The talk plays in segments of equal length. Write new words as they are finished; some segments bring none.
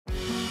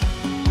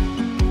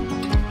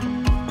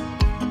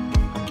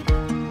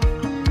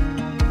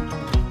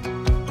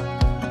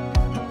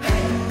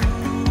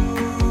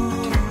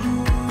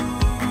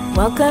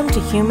Welcome to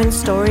Human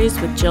Stories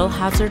with Jill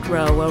Hazard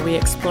Rowe, where we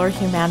explore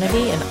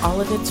humanity in all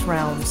of its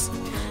realms.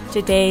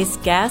 Today's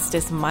guest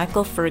is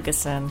Michael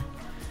Ferguson.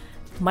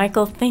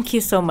 Michael, thank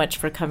you so much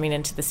for coming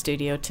into the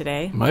studio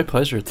today. My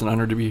pleasure. It's an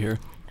honor to be here.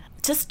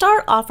 To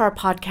start off our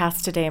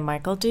podcast today,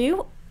 Michael,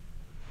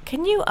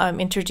 can you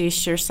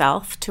introduce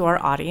yourself to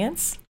our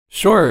audience?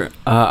 Sure.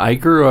 I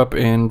grew up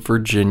in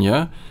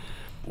Virginia,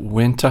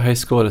 went to high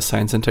school at a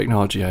science and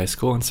technology high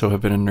school, and so have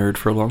been a nerd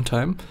for a long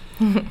time.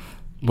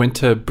 Went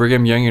to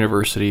Brigham Young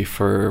University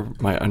for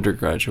my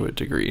undergraduate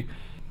degree.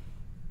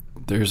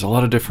 There's a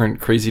lot of different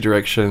crazy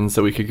directions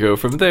that we could go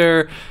from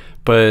there,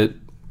 but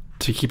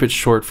to keep it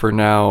short for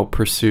now,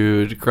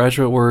 pursued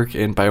graduate work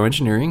in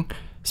bioengineering,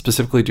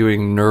 specifically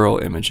doing neural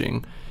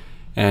imaging,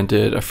 and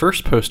did a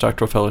first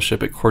postdoctoral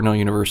fellowship at Cornell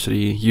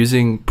University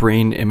using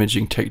brain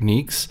imaging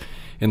techniques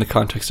in the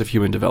context of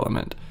human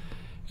development.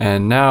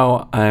 And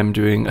now I'm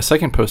doing a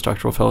second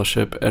postdoctoral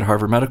fellowship at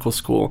Harvard Medical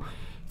School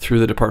through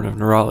the Department of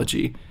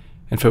Neurology,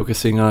 and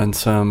focusing on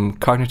some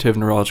cognitive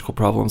neurological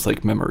problems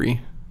like memory.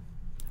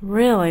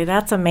 Really?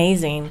 That's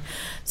amazing.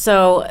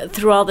 So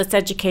through all this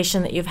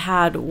education that you've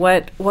had,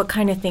 what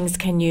kind of things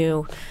can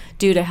you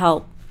do to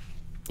help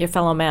your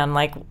fellow man?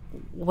 Like,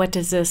 what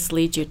does this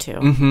lead you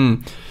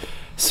to?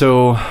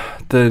 So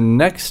the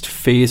next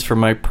phase for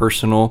my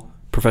personal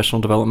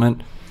professional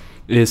development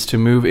is to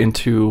move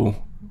into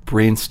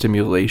brain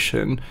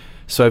stimulation.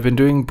 So I've been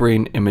doing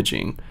brain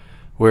imaging,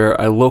 where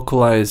I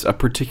localize a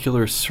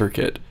particular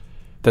circuit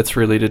that's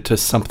related to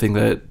something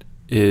that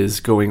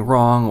is going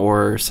wrong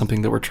or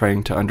something that we're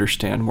trying to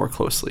understand more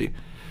closely.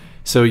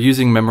 So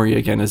using memory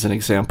again as an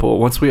example,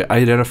 once we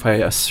identify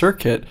a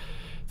circuit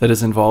that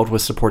is involved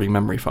with supporting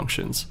memory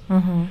functions,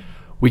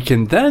 we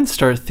can then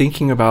start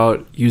thinking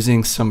about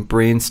using some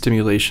brain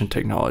stimulation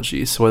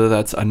technology. So whether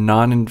that's a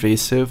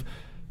non-invasive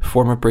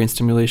form of brain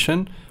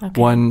stimulation,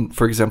 one,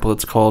 for example,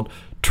 it's called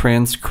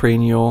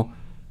transcranial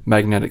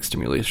magnetic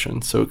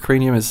stimulation. So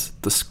cranium is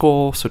the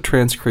skull, so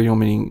transcranial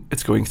meaning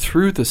it's going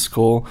through the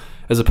skull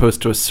as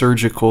opposed to a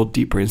surgical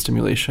deep brain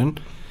stimulation.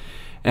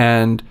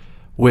 And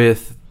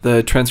with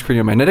the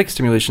transcranial magnetic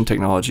stimulation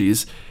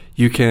technologies,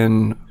 you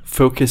can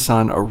focus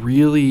on a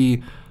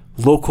really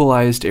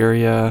localized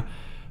area,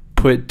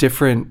 put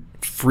different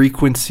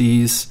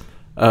frequencies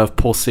of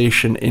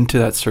pulsation into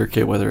that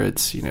circuit, whether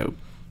it's,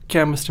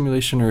 gamma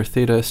stimulation or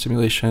theta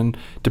stimulation,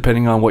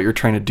 depending on what you're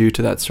trying to do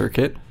to that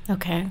circuit.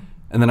 Okay.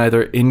 And then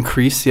either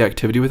increase the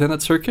activity within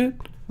that circuit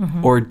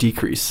or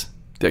decrease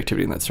the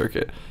activity in that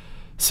circuit.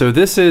 So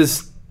this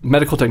is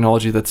medical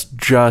technology that's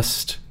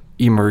just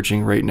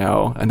emerging right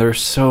now, and there are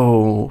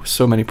so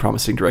many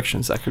promising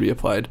directions that could be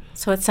applied.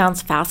 So it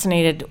sounds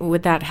fascinating.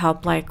 Would that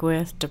help, like,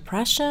 with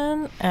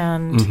depression?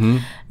 And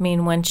I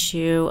mean, once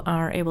you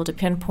are able to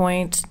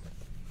pinpoint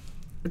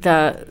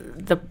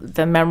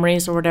the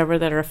memories or whatever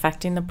that are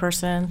affecting the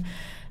person,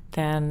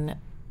 then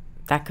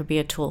that could be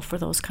a tool for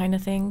those kind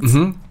of things.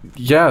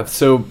 Yeah.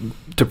 So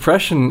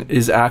depression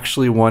is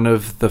actually one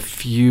of the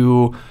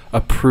few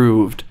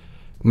approved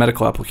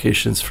medical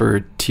applications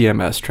for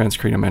TMS,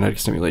 transcranial magnetic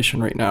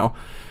stimulation, right now.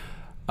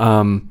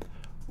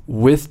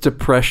 With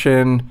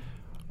depression,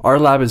 our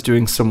lab is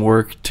doing some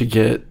work to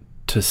get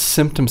to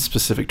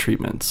symptom-specific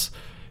treatments,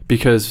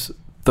 because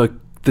the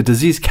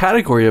disease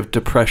category of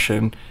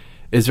depression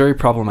is very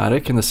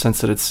problematic in the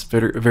sense that it's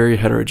very, very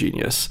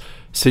heterogeneous.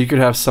 So you could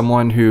have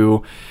someone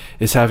who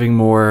is having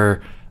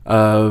more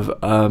of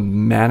a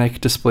manic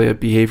display of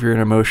behavior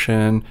and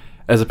emotion,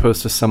 as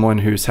opposed to someone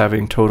who's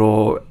having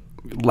total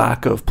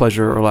lack of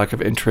pleasure or lack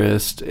of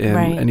interest in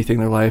anything in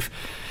their life.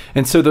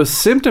 And so those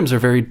symptoms are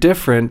very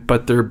different,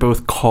 but they're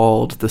both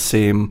called the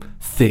same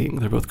thing.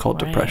 They're both called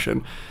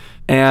depression.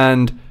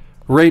 And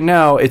right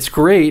now, it's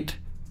great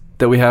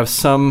that we have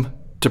some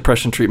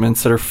depression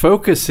treatments that are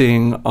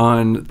focusing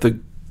on the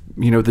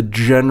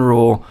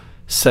general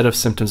set of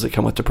symptoms that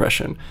come with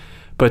depression.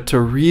 But to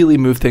really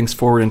move things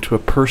forward into a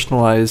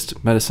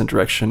personalized medicine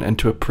direction and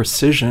to a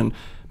precision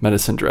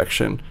medicine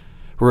direction,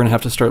 we're going to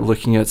have to start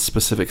looking at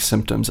specific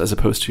symptoms as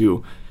opposed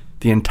to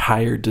the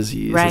entire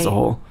disease as a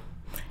whole.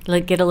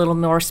 Like, get a little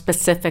more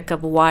specific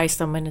of why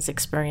someone is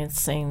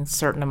experiencing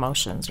certain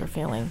emotions or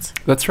feelings.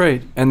 That's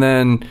right. And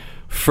then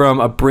from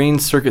a brain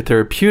circuit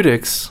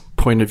therapeutics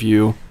point of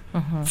view,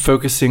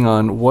 focusing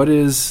on what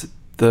is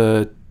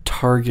the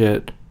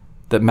target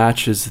that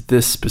matches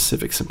this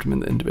specific symptom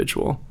in the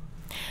individual.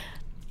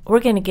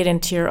 We're going to get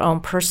into your own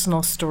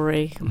personal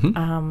story.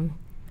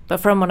 But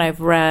from what I've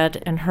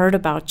read and heard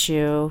about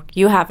you,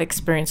 you have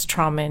experienced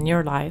trauma in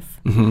your life.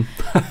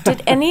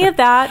 Did any of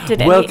that...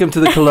 Welcome to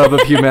the club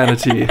of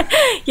humanity.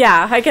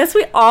 Yeah, I guess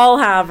we all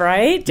have,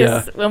 right?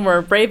 Just when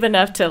we're brave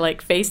enough to,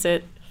 like, face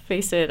it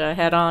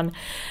head on.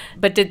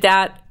 But did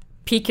that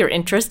pique your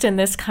interest in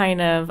this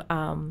kind of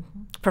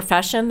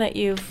profession that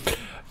you've...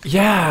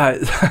 Yeah,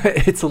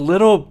 it's a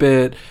little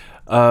bit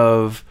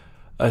of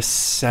a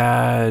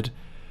sad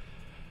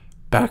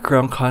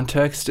background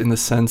context in the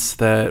sense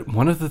that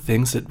one of the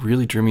things that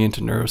really drew me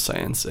into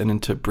neuroscience and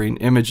into brain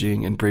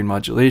imaging and brain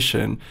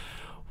modulation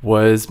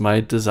was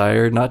my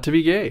desire not to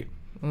be gay.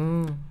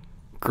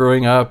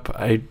 growing up,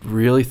 I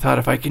really thought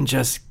if I can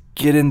just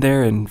get in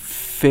there and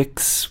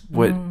fix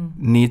what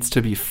needs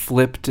to be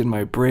flipped in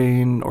my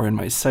brain or in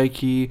my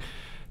psyche,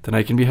 then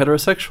I can be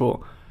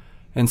heterosexual.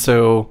 And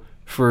so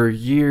for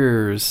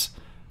years,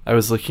 I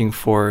was looking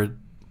for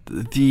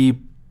the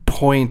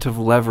point of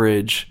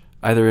leverage,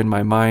 either in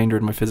my mind or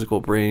in my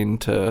physical brain,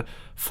 to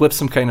flip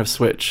some kind of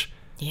switch.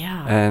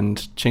 Yeah.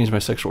 And change my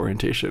sexual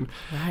orientation.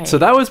 Right. So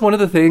that was one of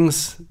the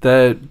things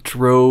that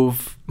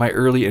drove my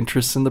early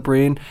interest in the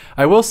brain.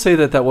 I will say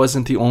that that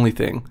wasn't the only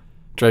thing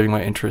driving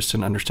my interest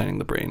in understanding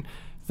the brain.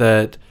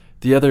 That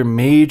the other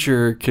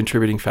major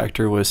contributing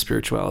factor was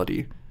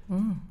spirituality.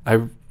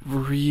 I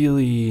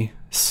really,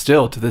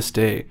 still to this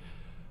day,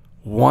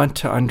 want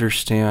to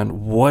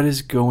understand what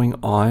is going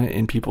on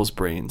in people's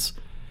brains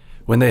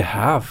when they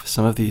have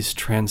some of these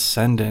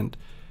transcendent,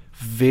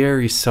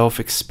 very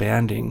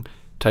self-expanding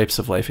types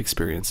of life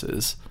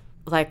experiences.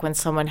 Like when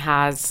someone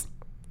has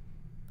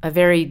a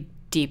very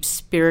deep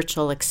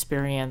spiritual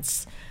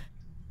experience.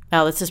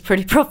 Now, this is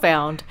pretty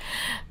profound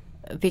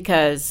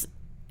because,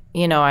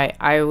 I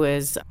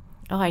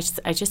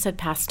just said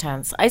past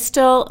tense. I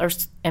still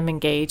am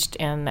engaged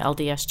in the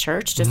LDS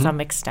Church to some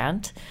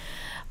extent,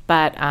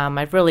 but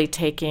I've really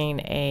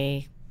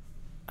changed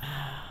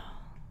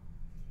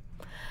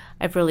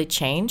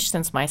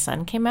since my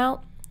son came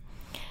out.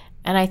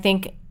 And I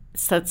think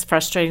that's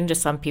frustrating to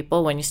some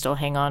people when you still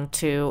hang on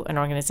to an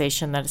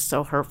organization that is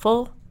so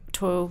hurtful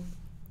to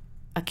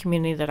a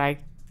community that I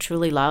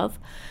truly love.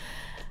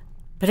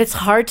 But it's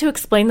hard to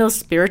explain those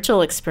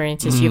spiritual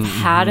experiences you've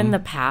had in the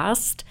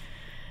past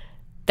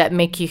that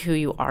make you who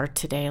you are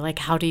today. Like,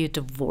 how do you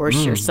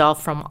divorce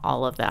yourself from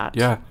all of that?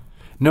 Yeah.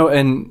 No,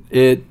 and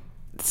it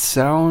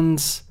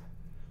sounds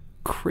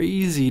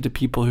crazy to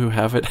people who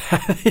haven't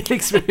had the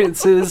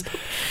experiences,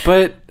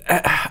 but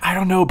I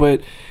don't know,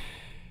 but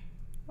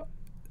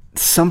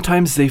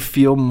sometimes they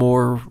feel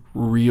more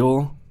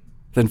real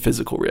than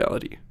physical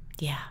reality.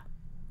 Yeah.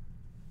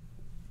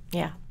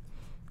 Yeah.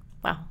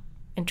 Wow.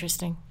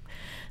 Interesting.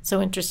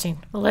 So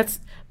interesting. Well, let's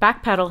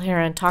backpedal here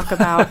and talk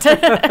about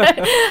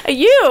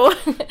you.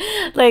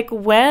 Like,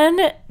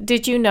 when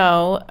did you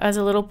know as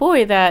a little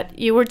boy that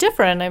you were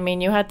different? I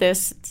mean, you had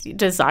this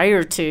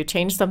desire to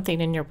change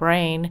something in your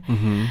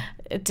brain.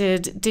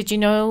 Did you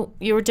know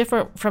you were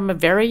different from a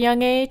very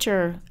young age,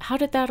 or how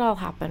did that all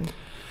happen?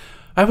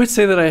 I would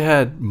say that I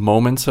had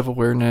moments of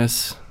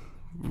awareness,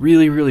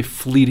 really, really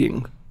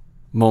fleeting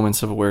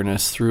moments of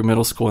awareness through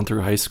middle school and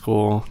through high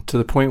school, to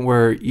the point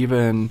where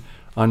even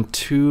on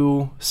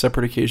 2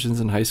 separate occasions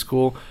in high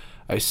school,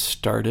 I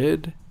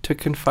started to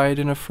confide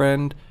in a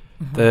friend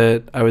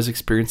that I was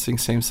experiencing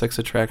same-sex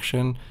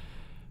attraction,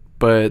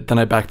 but then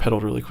I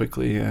backpedaled really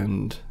quickly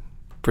and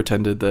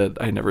pretended that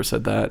I never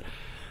said that.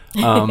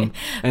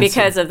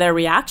 Because of their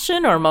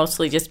reaction, or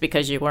mostly just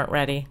because you weren't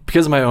ready?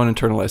 Because of my own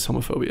internalized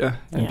homophobia,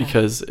 and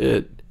because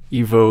it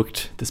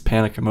evoked this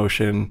panic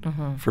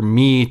emotion for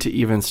me to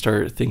even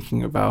start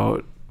thinking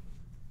about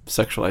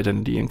sexual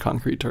identity in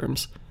concrete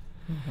terms.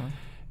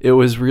 It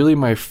was really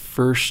my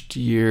first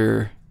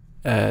year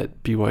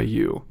at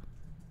BYU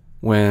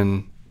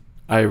when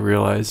I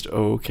realized,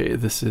 okay,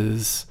 this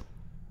is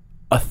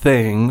a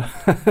thing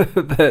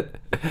that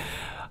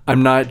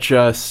I'm not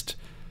just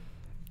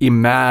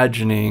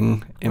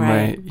imagining in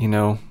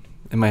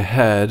my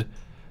head,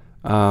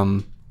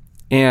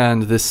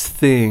 and this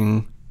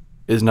thing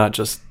is not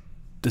just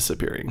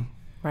disappearing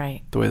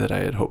the way that I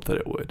had hoped that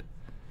it would.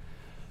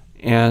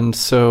 And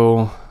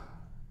so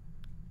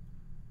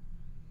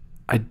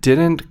I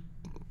didn't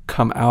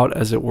come out,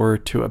 as it were,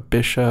 to a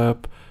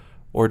bishop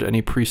or to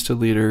any priesthood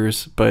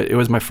leaders, but it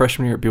was my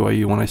freshman year at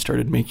BYU when I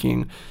started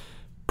making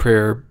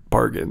prayer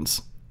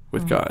bargains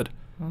with God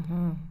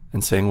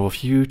and saying, well,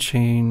 if you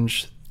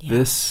change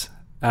this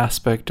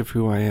aspect of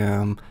who I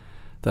am,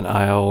 then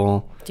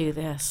I'll do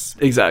this.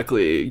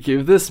 Exactly.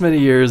 Give this many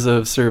years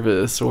of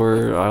service,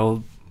 or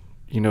I'll,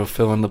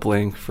 fill in the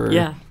blank for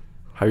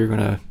how you're going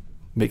to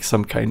make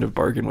some kind of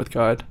bargain with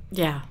God.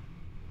 Yeah.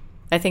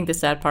 I think the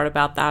sad part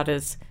about that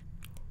is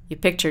you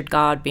pictured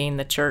God being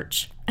the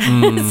church.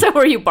 So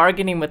were you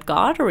bargaining with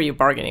God, or were you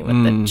bargaining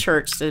with the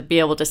church to be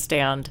able to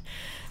stand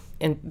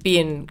and be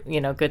in,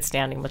 good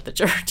standing with the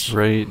church?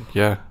 Right.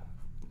 Yeah.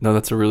 No,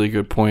 that's a really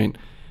good point.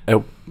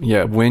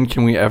 When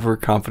can we ever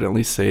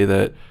confidently say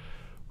that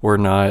we're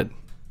not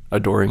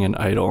adoring an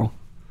idol?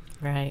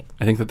 Right.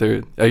 I think that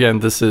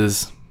this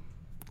is,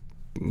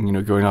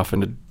 going off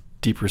into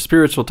deeper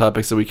spiritual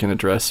topics that we can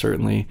address,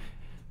 certainly.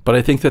 But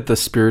I think that the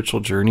spiritual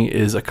journey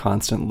is a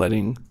constant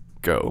letting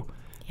go.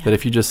 Yeah. That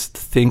if you just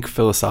think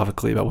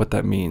philosophically about what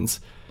that means,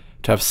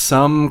 to have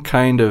some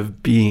kind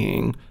of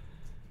being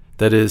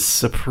that is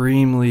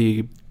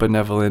supremely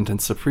benevolent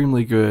and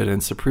supremely good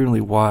and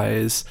supremely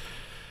wise,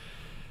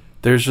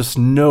 there's just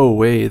no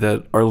way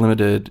that our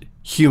limited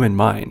human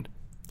mind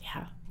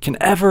can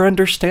ever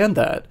understand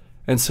that.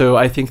 And so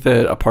I think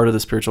that a part of the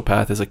spiritual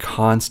path is a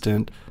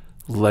constant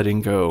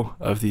letting go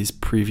of these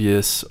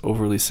previous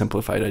overly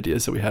simplified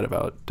ideas that we had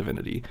about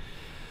divinity.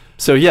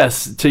 So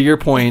yes, to your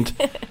point,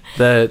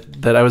 that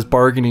I was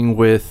bargaining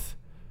with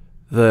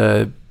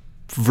the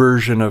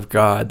version of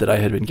God that I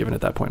had been given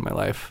at that point in my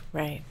life.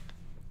 Right.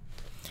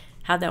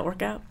 How'd that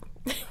work out?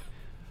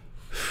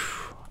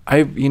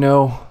 I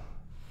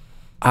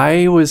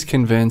was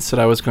convinced that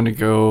I was going to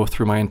go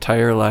through my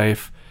entire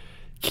life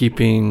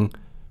keeping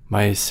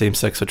my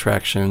same-sex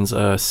attractions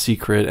a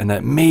secret, and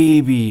that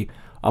maybe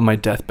on my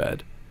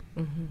deathbed,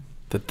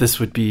 that this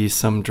would be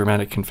some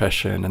dramatic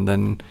confession, and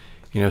then,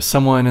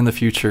 someone in the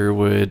future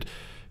would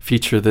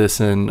feature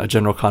this in a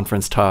general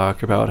conference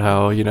talk about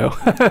how, you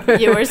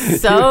were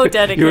so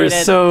dedicated. You were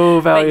so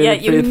valiant. But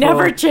yet you faithful.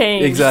 never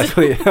changed.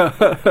 Exactly.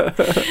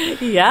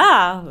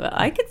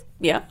 Yeah,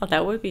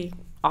 that would be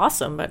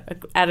awesome,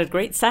 but at a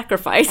great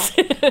sacrifice.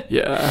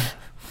 Yeah.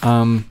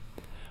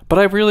 But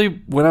I really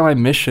went on my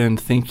mission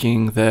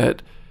thinking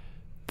that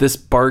this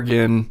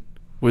bargain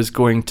was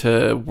going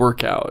to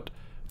work out,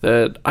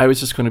 that I was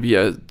just going to be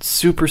a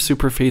super,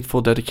 super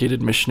faithful,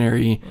 dedicated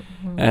missionary.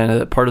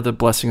 And part of the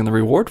blessing and the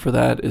reward for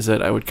that is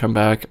that I would come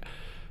back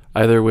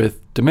either with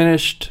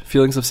diminished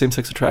feelings of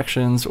same-sex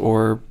attractions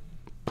or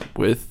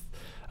with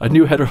a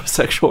new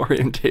heterosexual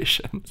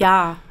orientation.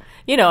 Yeah.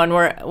 And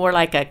we're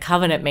like a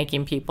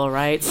covenant-making people,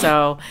 right?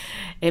 So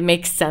it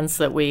makes sense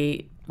that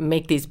we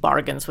make these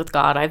bargains with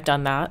God. I've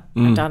done that.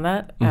 I've done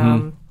that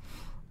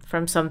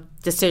from some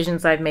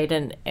decisions I've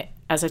made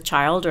as a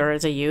child or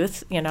as a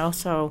youth,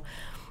 So,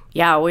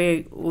 yeah,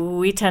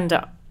 we tend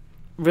to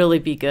really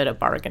be good at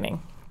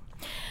bargaining.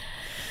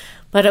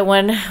 But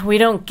when we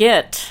don't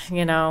get,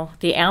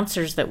 the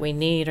answers that we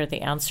need or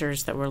the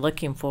answers that we're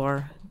looking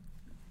for,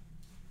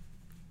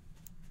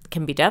 it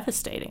can be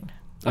devastating.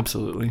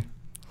 Absolutely.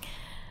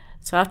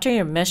 So after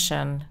your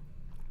mission,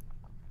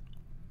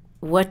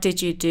 what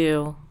did you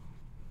do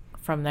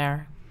from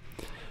there?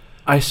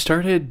 I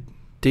started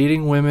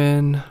dating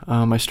women.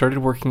 I started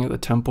working at the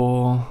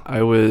temple.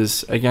 I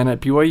was, again,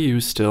 at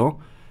BYU still.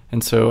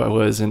 And so I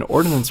was an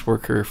ordinance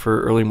worker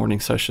for early morning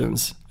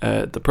sessions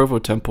at the Provo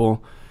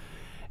Temple.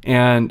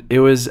 And it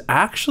was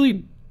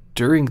actually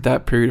during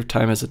that period of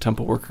time as a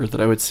temple worker that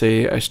I would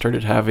say I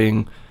started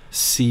having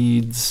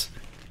seeds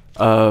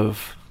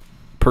of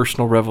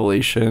personal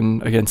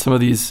revelation. Again, some of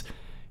these,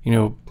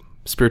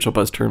 spiritual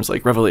buzz terms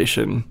like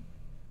revelation,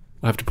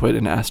 I have to put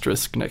an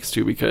asterisk next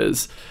to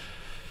because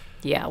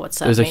yeah, what's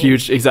that there's mean? a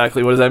huge,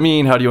 exactly, what does that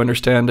mean? How do you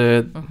understand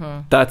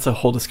it? That's a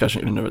whole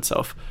discussion in and of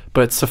itself.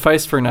 But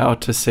suffice for now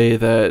to say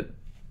that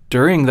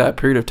during that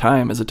period of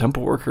time as a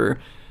temple worker,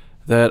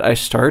 that I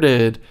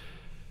started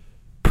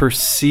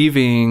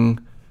perceiving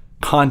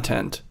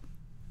content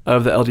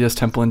of the LDS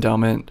Temple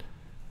Endowment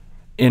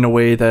in a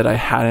way that I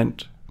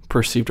hadn't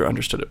perceived or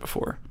understood it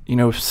before.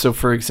 So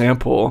for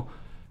example,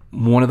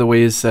 one of the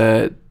ways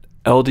that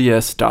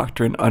LDS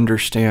doctrine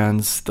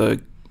understands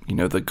the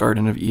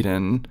Garden of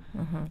Eden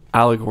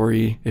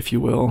allegory, if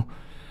you will,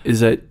 is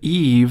that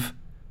Eve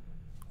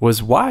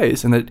was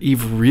wise and that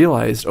Eve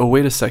realized, oh,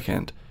 wait a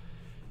second,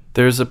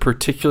 there's a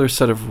particular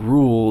set of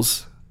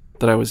rules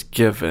that I was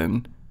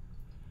given,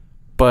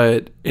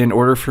 but in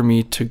order for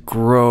me to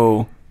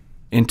grow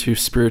into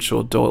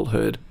spiritual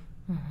adulthood,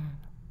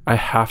 I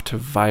have to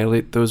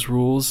violate those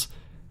rules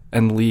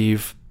and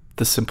leave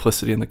the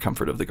simplicity and the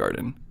comfort of the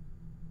garden.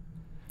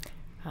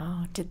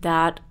 Oh, did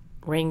that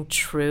ring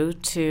true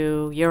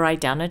to your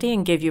identity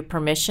and give you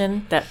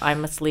permission that I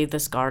must leave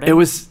this garden? It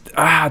was,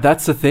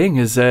 that's the thing,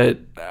 is that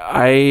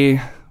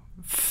I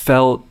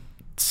felt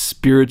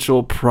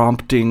spiritual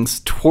promptings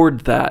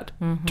toward that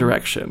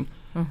direction,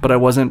 but I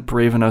wasn't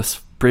brave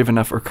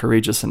enough or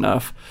courageous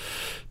enough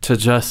to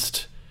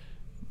just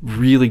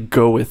really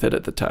go with it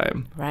at the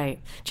time. Right.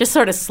 Just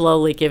sort of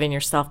slowly giving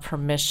yourself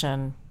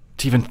permission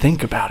to even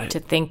think about it. To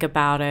think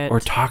about it. Or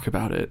talk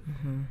about it.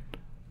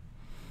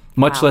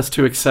 Much less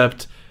to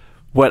accept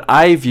what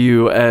I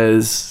view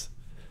as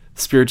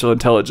spiritual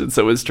intelligence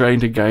that was trying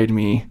to guide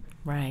me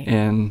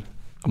in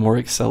a more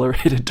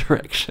accelerated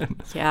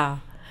direction. Yeah.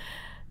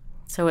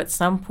 So at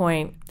some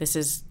point, this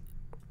is,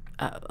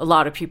 a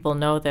lot of people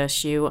know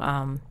this, you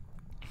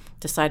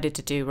decided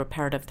to do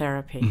reparative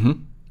therapy.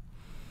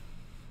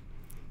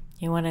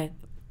 You want to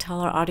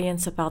tell our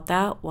audience about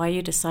that? Why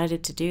you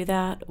decided to do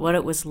that? What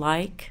it was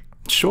like?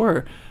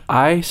 Sure.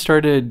 I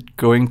started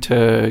going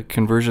to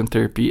conversion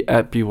therapy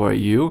at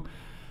BYU,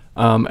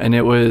 and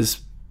it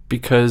was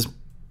because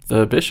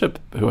the bishop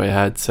who I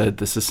had said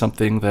this is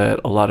something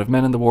that a lot of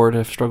men in the ward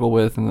have struggled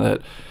with and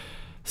that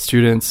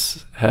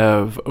students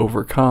have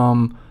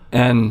overcome.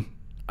 And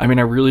I mean,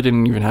 I really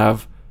didn't even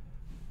have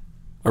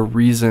a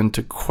reason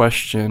to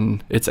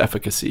question its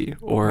efficacy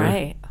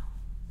or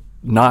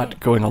not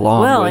going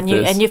along with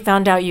this. And you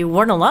found out you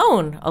weren't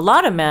alone. A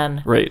lot of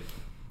men. Right.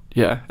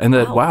 Yeah. And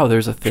that, wow,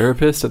 there's a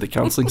therapist at the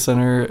counseling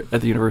center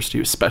at the university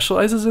who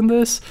specializes in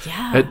this.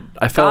 Yeah.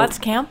 I felt, God's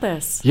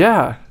campus.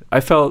 Yeah. I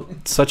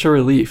felt such a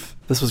relief.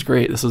 This was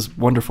great. This was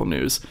wonderful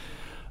news.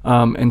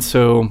 And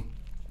so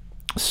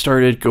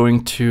started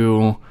going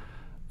to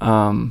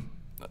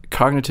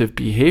cognitive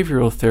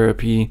behavioral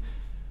therapy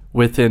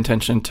with the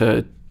intention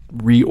to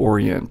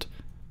reorient,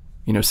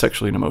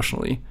 sexually and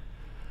emotionally.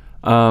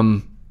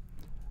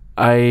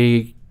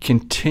 I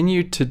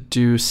continued to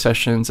do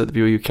sessions at the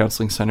BYU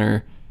Counseling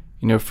Center,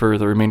 for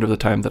the remainder of the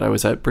time that I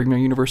was at Brigham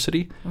Young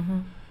University.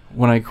 Mm-hmm.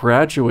 When I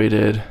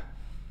graduated,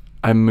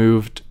 I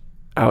moved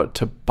out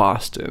to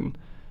Boston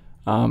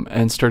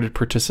and started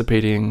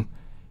participating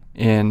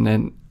in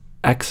an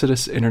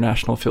Exodus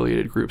International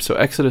affiliated group. So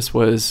Exodus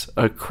was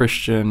a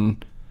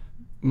Christian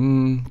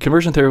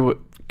conversion therapy.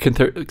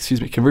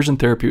 Conversion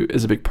therapy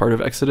is a big part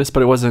of Exodus,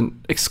 but it wasn't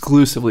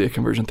exclusively a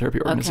conversion therapy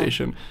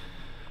organization. Okay.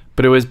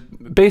 But it was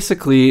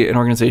basically an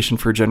organization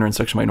for gender and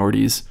sexual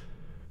minorities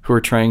who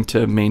are trying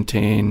to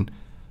maintain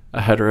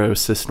a hetero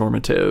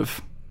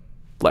cis-normative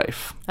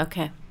life.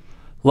 Okay.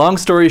 Long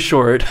story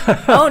short.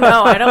 Oh,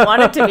 no, I don't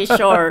want it to be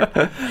short.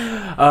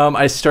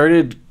 I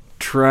started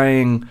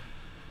trying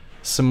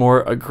some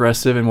more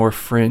aggressive and more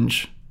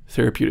fringe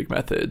therapeutic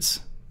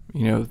methods.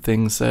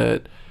 Things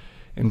that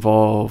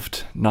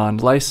involved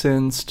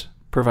non-licensed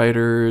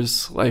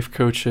providers, life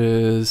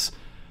coaches,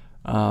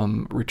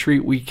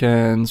 retreat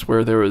weekends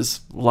where there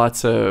was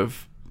lots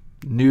of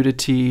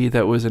nudity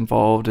that was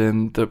involved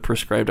in the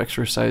prescribed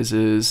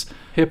exercises,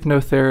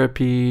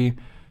 hypnotherapy.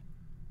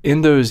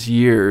 In those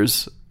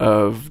years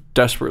of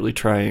desperately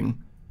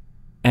trying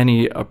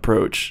any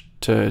approach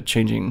to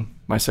changing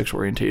my sexual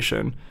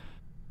orientation,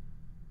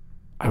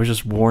 I was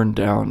just worn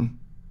down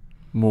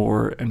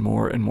more and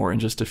more and more and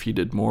just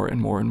defeated more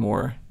and more and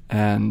more.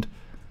 And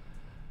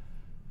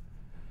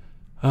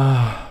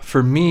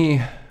for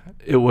me,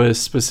 it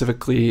was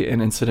specifically an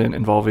incident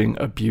involving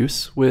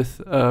abuse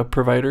with a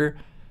provider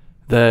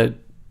that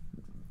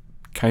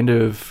kind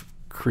of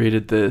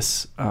created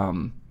this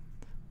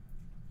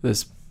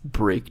this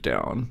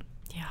breakdown.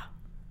 Yeah.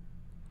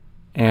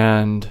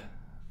 And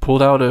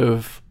pulled out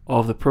of all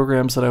of the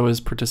programs that I was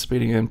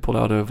participating in, pulled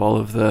out of all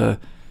of the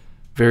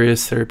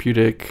various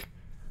therapeutic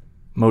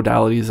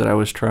modalities that I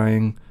was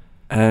trying,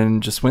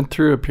 and just went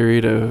through a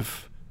period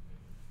of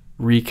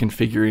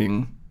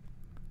reconfiguring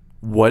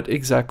what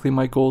exactly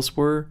my goals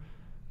were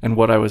and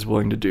what I was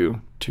willing to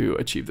do to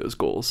achieve those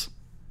goals.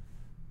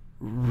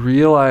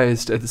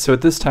 So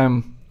at this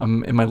time,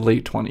 I'm in my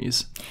late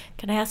 20s.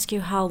 Can I ask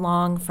you how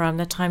long from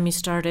the time you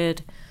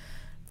started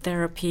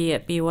therapy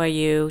at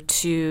BYU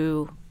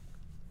to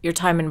your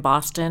time in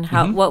Boston?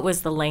 What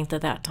was the length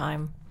of that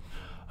time?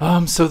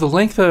 So the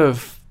length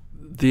of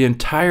the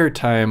entire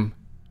time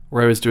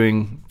where I was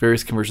doing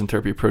various conversion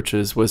therapy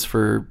approaches was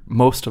for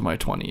most of my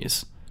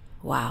 20s.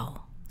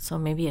 Wow. So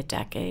maybe a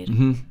decade.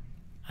 Mm-hmm.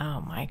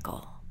 Oh,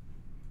 Michael.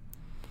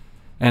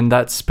 And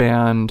that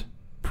spanned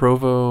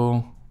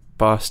Provo,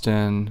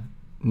 Boston,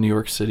 New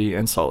York City,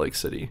 and Salt Lake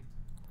City.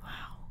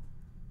 Wow.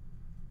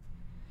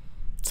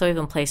 So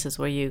even places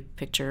where you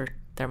picture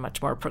they're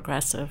much more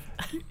progressive.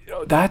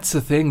 That's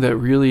the thing that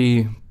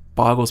really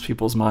boggles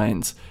people's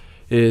minds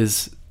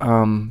is,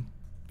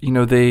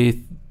 they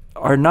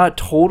are not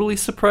totally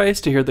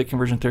surprised to hear that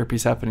conversion therapy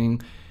is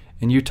happening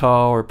in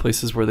Utah or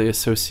places where they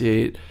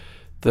associate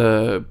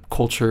the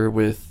culture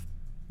with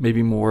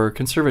maybe more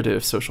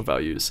conservative social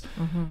values.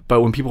 Mm-hmm.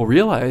 But when people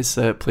realize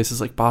that places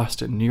like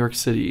Boston, New York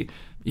City,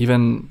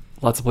 even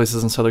lots of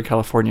places in Southern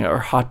California are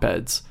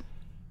hotbeds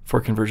for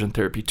conversion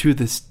therapy to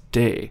this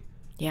day,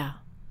 yeah,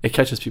 it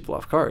catches people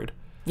off guard.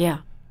 Yeah.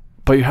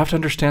 But you have to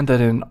understand that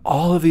in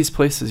all of these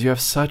places, you have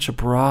such a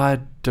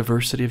broad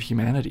diversity of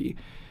humanity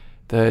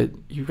that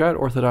you've got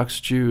Orthodox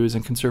Jews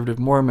and conservative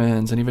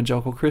Mormons and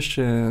evangelical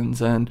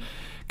Christians and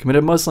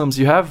committed Muslims.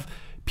 You have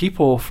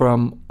people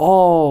from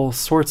all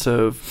sorts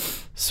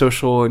of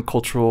social and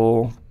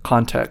cultural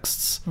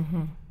contexts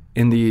mm-hmm.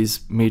 in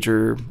these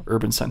major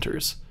urban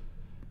centers.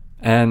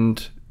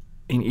 And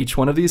in each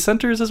one of these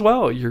centers as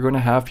well, you're going to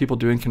have people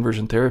doing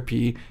conversion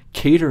therapy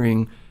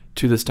catering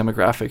to this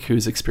demographic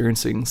who's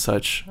experiencing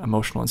such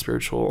emotional and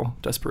spiritual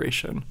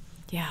desperation.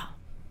 Yeah.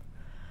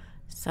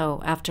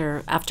 So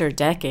after a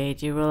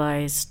decade, you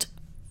realized,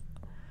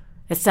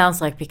 it sounds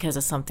like because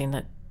of something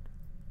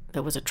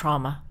that was a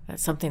trauma,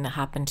 that's something that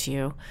happened to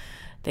you,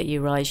 that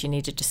you realized you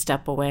needed to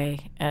step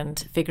away and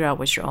figure out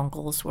what your own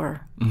goals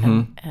were.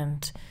 Mm-hmm.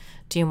 And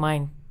do you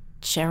mind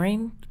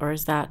sharing, or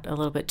is that a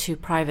little bit too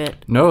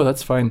private? No,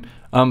 that's fine.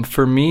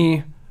 For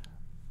me,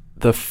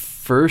 the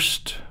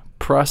first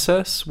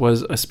process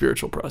was a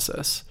spiritual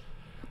process,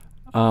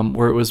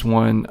 where it was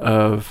one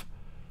of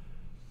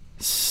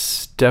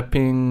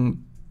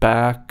stepping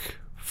back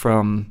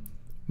from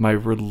my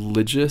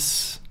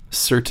religious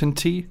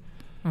certainty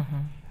mm-hmm.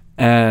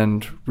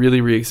 and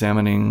really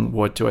re-examining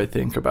what do I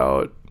think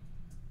about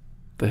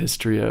the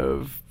history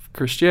of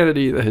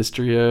Christianity, the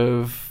history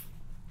of,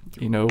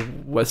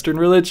 Western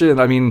religion.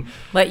 I mean,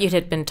 what you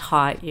had been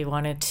taught, you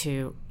wanted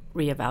to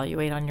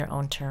reevaluate on your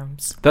own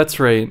terms. That's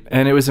right.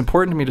 And it was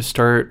important to me to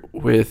start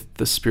with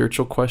the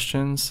spiritual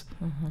questions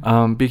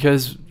mm-hmm.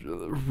 Because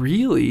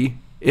really,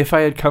 if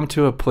I had come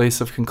to a place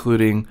of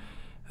concluding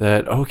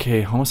that,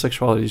 okay,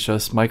 homosexuality is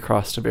just my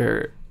cross to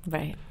bear,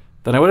 right,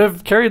 then I would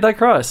have carried that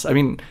cross. I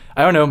mean,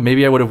 I don't know,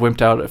 maybe I would have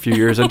wimped out a few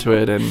years into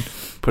it and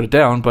put it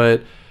down,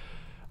 but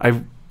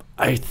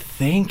I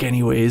think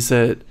anyways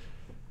that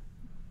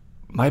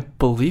my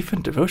belief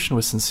and devotion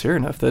was sincere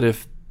enough that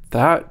if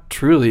that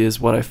truly is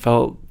what I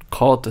felt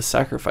called to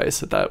sacrifice,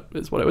 that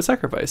is what I would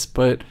sacrifice.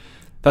 But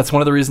that's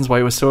one of the reasons why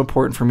it was so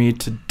important for me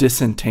to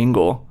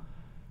disentangle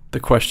the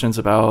questions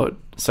about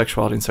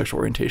sexuality and sexual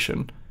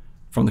orientation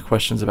from the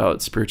questions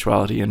about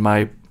spirituality and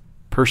my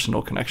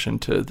personal connection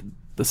to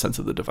the sense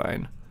of the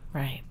divine.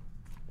 Right.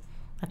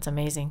 That's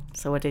amazing.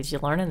 So what did you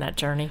learn in that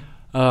journey?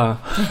 A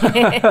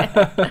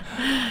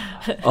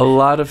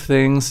lot of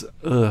things.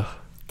 Ugh.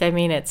 I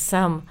mean, at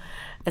some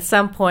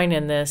point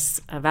in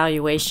this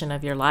evaluation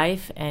of your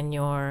life and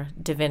your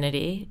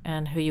divinity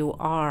and who you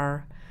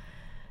are,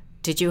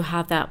 did you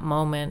have that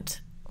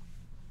moment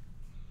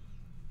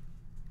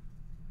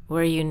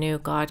where you knew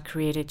God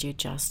created you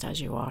just as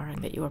you are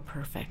and that you were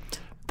perfect?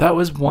 That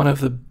was one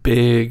of the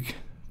big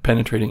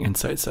penetrating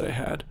insights that I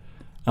had.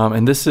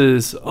 And this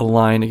is a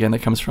line, again,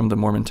 that comes from the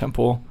Mormon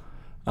Temple,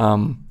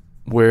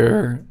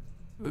 where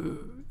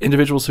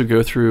individuals who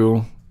go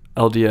through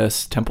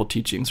LDS temple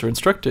teachings are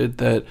instructed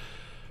that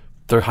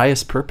their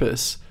highest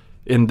purpose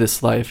in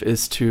this life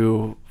is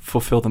to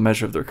fulfill the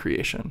measure of their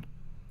creation.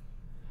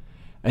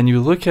 And you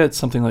look at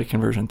something like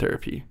conversion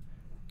therapy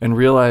and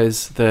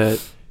realize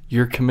that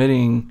you're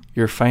committing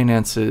your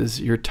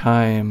finances, your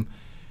time,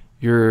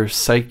 your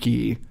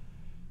psyche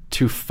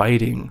to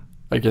fighting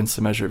against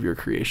the measure of your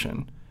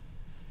creation.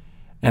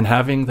 And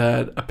having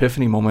that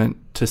epiphany moment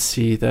to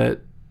see that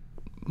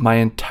my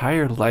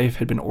entire life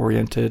had been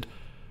oriented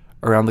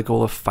around the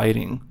goal of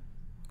fighting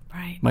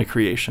my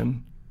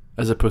creation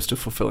as opposed to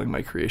fulfilling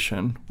my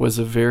creation was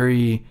a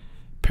very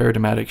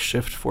paradigmatic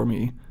shift for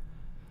me.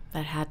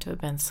 That had to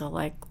have been so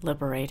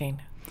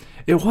liberating.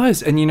 It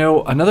was. And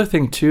another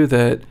thing too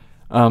that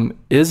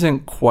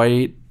isn't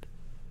quite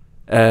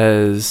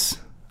as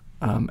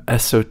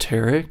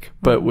esoteric,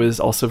 but was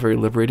also very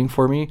liberating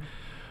for me,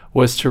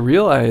 was to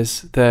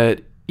realize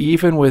that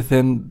even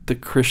within the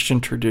Christian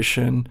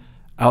tradition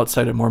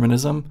outside of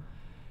Mormonism,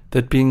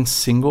 that being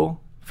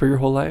single for your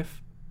whole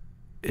life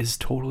is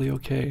totally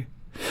okay.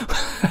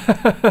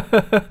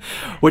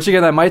 Which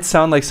again, that might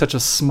sound like such a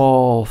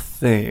small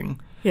thing.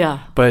 Yeah.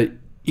 But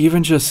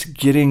even just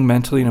getting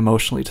mentally and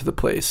emotionally to the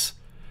place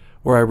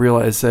where I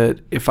realize that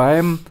if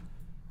I'm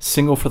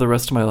single for the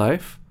rest of my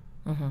life,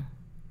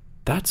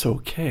 that's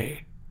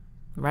okay.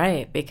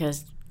 Right,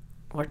 because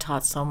we're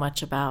taught so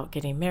much about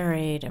getting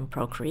married and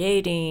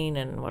procreating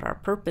and what our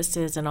purpose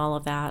is and all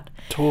of that.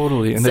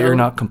 Totally. And that you're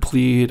not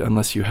complete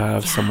unless you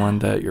have someone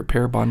that you're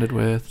pair bonded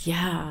with.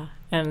 Yeah.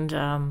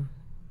 And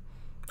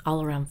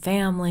all around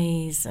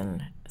families.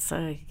 And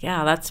so,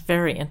 that's a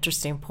very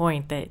interesting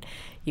point that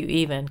you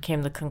even came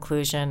to the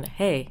conclusion,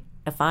 hey,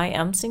 if I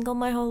am single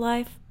my whole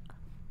life,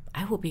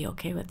 I will be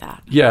okay with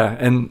that. Yeah.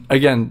 And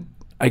again,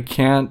 I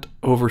can't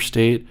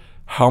overstate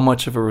how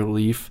much of a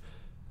relief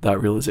that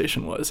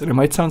realization was. And it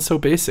might sound so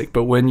basic,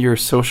 but when you're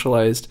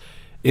socialized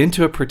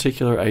into a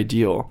particular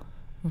ideal,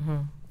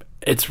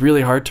 it's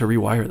really hard to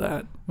rewire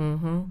that.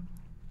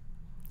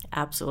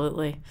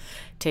 Absolutely.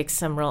 Takes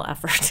some real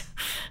effort.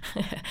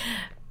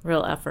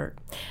 Real effort.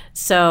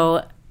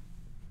 So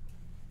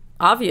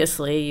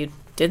obviously you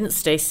didn't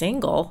stay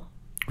single.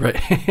 Right.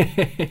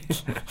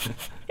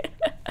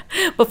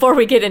 Before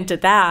we get into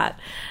that.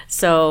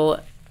 So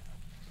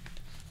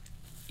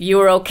you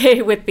were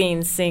okay with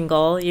being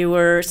single. You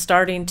were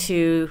starting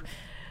to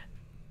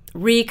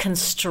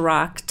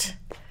reconstruct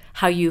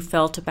how you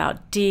felt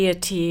about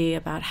deity,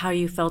 about how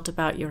you felt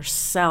about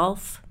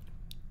yourself.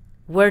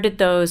 Where did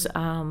those,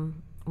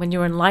 when you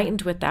were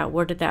enlightened with that,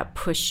 where did that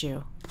push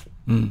you?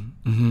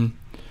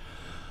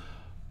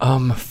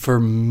 For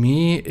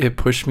me, it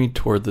pushed me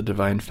toward the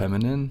divine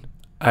feminine.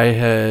 I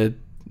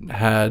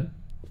had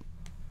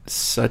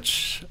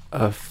such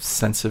a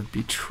sense of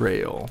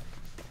betrayal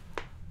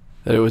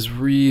that it was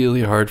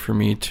really hard for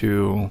me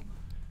to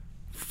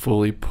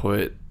fully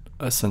put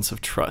a sense of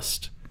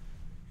trust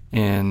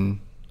in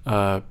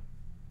a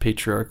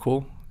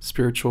patriarchal,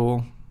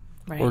 spiritual,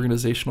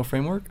 organizational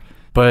framework.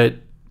 But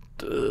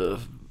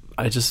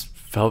I just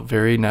felt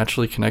very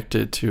naturally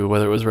connected to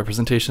whether it was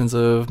representations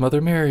of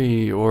Mother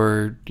Mary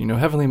or,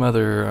 Heavenly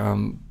Mother,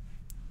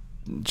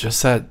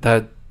 just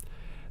that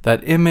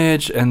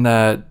image and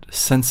that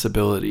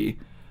sensibility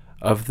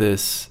of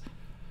this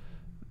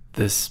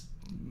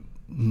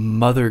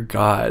Mother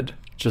God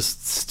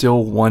just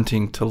still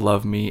wanting to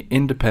love me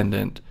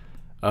independent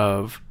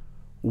of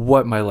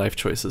what my life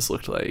choices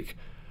looked like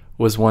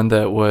was one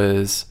that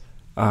was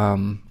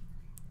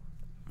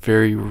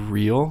very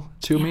real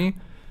to me.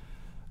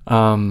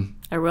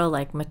 A real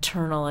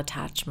maternal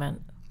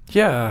attachment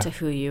to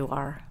who you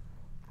are.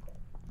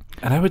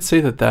 And I would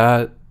say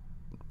that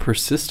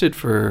persisted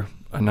for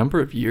a number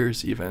of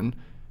years even,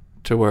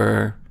 to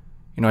where,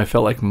 I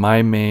felt like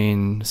my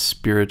main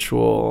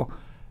spiritual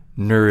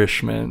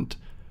nourishment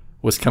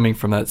was coming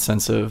from that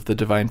sense of the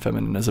divine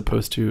feminine as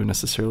opposed to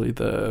necessarily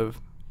the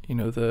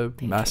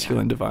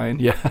masculine divine.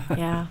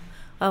 Yeah.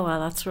 Oh, wow,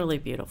 that's really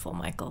beautiful,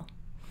 Michael.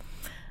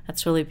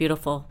 That's really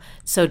beautiful.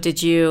 So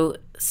did you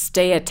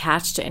stay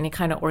attached to any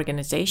kind of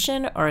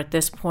organization, or at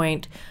this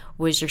point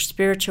was your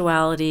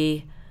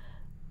spirituality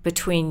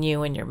between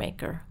you and your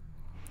maker?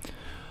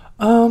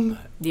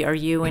 Are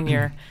you and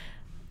your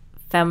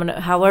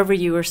feminine, however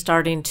you were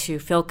starting to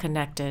feel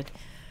connected?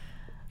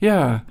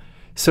 Yeah.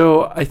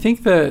 So I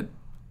think that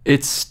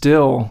it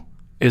still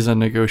is a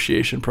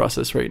negotiation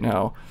process right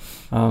now.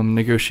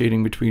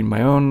 Negotiating between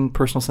my own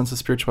personal sense of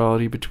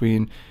spirituality,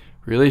 between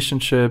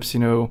relationships,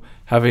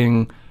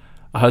 having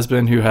a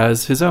husband who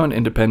has his own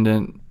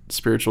independent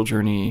spiritual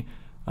journey,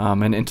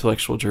 an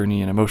intellectual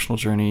journey, an emotional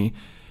journey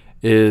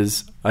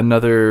is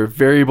another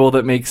variable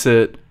that makes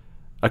it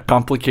a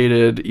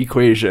complicated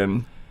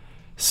equation.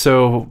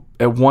 So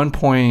at one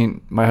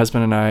point, my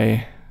husband and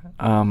I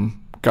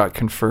got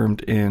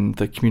confirmed in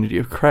the Community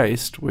of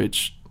Christ,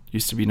 which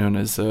used to be known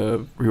as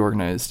a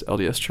reorganized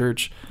LDS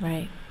church.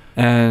 Right.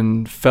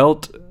 And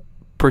felt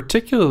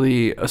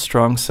particularly a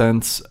strong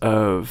sense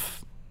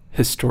of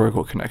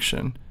historical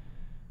connection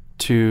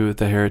to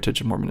the heritage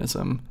of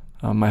Mormonism.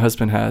 My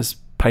husband has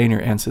pioneer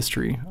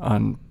ancestry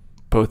on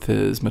both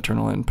his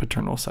maternal and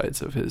paternal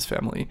sides of his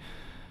family.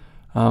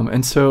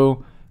 And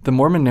so the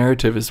Mormon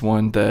narrative is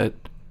one that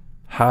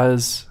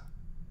has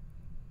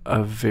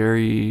a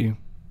very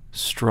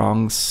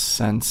strong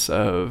sense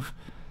of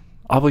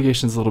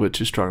obligation is a little bit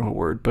too strong of a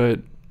word, but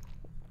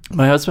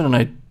my husband and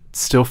I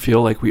still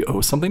feel like we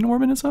owe something to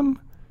Mormonism.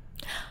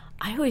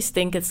 I always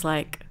think it's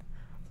like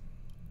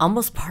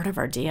almost part of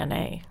our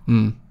DNA.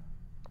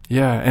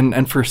 Yeah,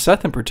 and for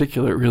Seth in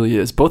particular, it really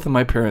is. Both of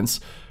my parents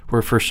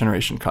were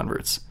first-generation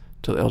converts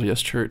to the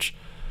LDS Church,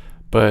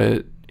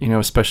 but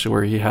especially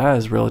where he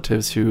has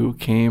relatives who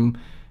came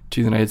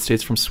to the United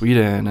States from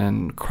Sweden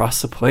and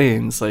crossed the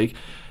plains, like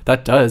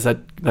that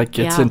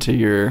gets into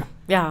your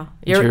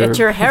it's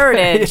your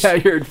heritage. Yeah,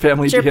 your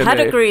family it's your DNA.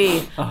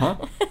 Pedigree.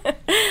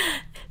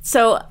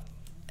 So,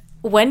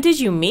 when did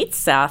you meet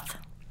Seth?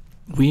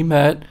 We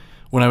met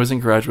when I was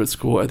in graduate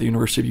school at the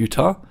University of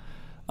Utah,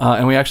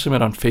 and we actually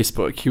met on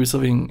Facebook. He was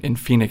living in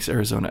Phoenix,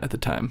 Arizona at the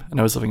time, and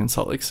I was living in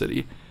Salt Lake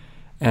City.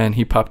 And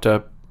he popped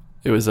up.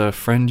 It was a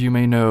friend you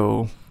may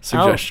know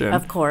suggestion. Oh,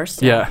 of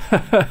course. Yeah.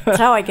 That's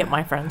how I get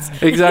my friends.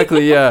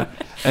 Exactly, yeah.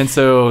 And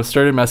so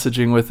started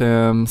messaging with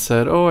him,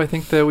 said, I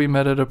think that we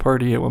met at a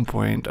party at one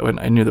point. When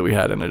I knew that we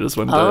hadn't. I just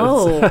wanted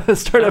to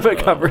start up a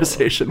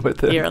conversation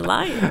with him. You're a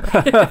liar.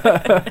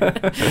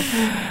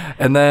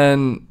 And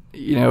then,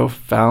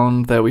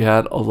 found that we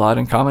had a lot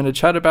in common to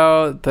chat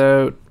about,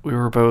 that we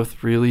were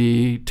both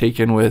really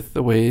taken with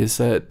the ways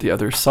that the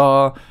other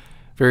saw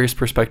various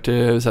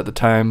perspectives at the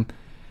time.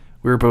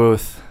 We were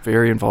both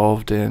very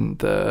involved in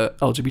the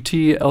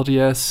LGBT,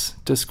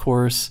 LDS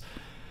discourse.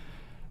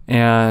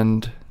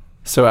 And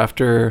so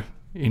after,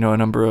 a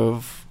number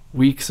of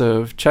weeks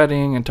of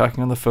chatting and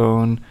talking on the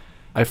phone,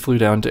 I flew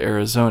down to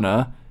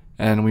Arizona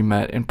and we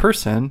met in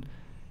person,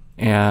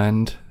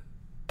 and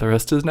the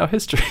rest is now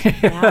history.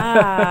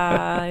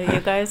 Yeah, you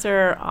guys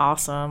are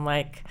awesome.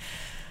 Like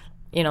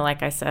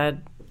I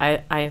said,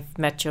 I've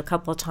met you a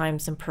couple of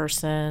times in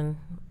person.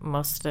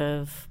 Most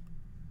of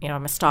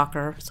I'm a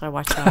stalker, so I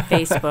watch it on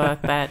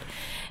Facebook, but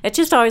it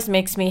just always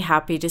makes me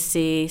happy to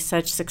see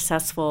such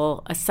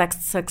successful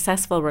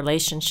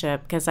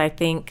relationship, because I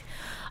think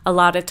a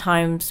lot of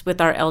times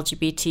with our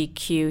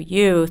LGBTQ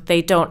youth,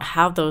 they don't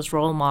have those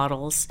role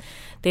models.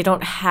 They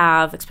don't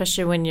have,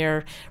 especially when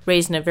you're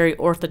raised in a very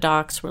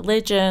orthodox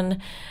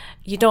religion,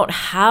 you don't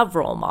have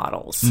role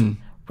models,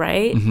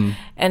 right? Mm-hmm.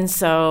 And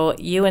so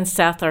you and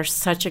Seth are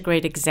such a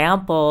great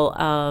example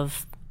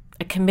of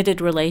a committed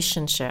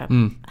relationship,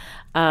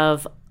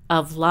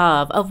 of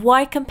love, of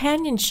why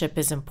companionship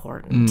is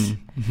important,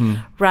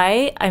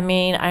 right? I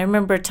mean, I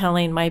remember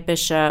telling my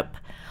bishop,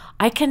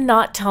 I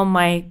cannot tell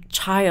my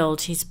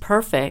child he's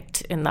perfect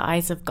in the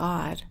eyes of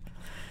God,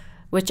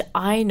 which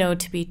I know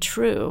to be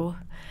true.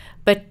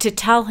 But to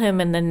tell him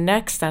in the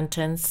next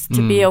sentence,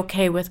 to be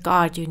okay with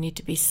God, you need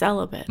to be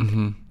celibate.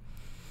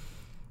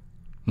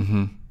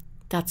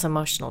 That's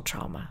emotional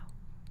trauma.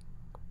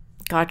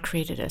 God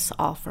created us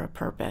all for a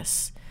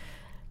purpose.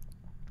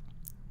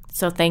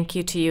 So thank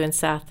you to you and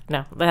Seth.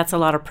 No, that's a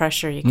lot of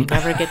pressure. You can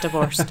never get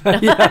divorced.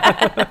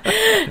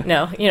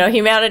 No,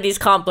 humanity's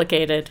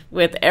complicated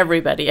with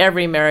everybody,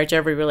 every marriage,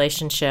 every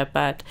relationship.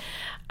 But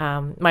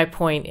my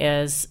point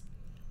is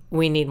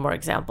we need more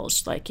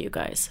examples like you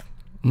guys.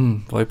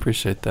 Well, I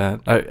appreciate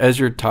that. As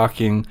you're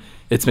talking,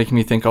 it's making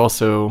me think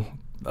also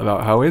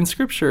about how in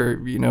Scripture,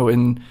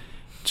 in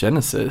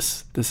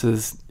Genesis, this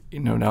is,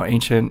 now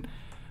ancient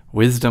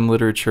wisdom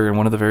literature, and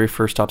one of the very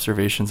first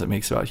observations it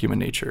makes about human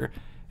nature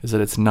is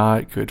that it's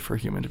not good for a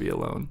human to be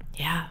alone.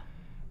 Yeah.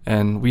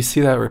 And we see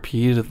that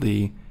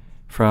repeatedly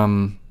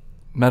from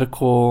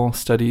medical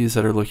studies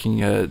that are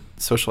looking at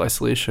social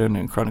isolation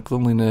and chronic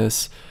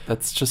loneliness.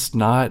 That's just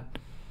not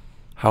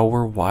how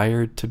we're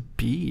wired to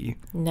be.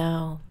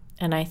 No.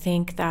 And I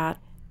think that,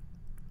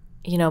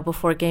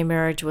 before gay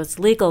marriage was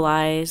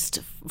legalized,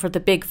 for the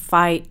big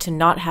fight to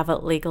not have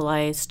it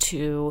legalized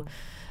to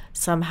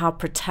somehow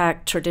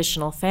protect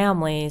traditional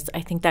families,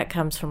 I think that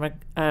comes from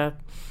a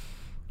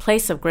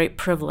place of great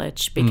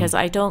privilege, because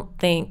I don't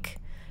think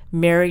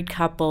married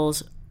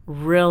couples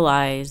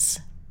realize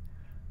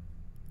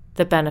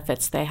the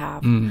benefits they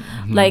have.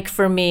 Mm-hmm. Like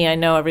for me, I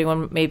know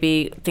everyone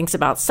maybe thinks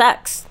about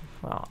sex.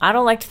 Well, I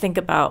don't like to think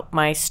about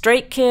my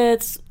straight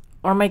kids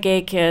or my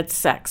gay kids'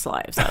 sex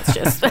lives. That's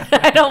just,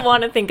 I don't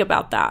want to think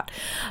about that.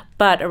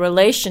 But a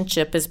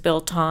relationship is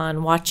built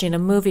on watching a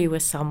movie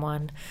with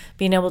someone,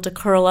 being able to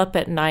curl up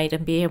at night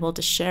and be able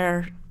to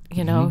share,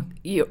 you know,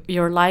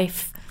 your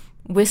life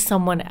with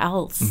someone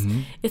else.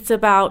 It's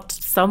about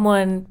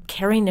someone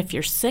caring if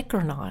you're sick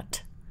or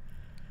not.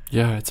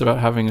 Yeah, it's about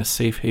having a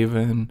safe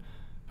haven,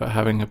 about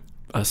having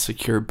a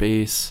secure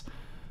base.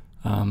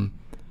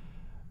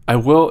 I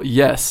will,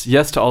 yes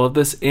to all of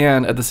this.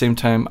 And at the same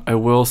time, I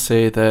will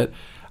say that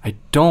I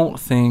don't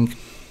think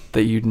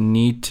that you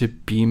need to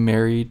be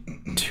married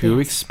to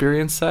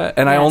experience that.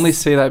 And I only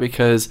say that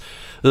because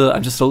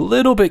I'm just a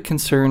little bit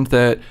concerned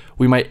that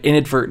we might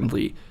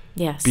inadvertently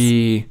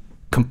be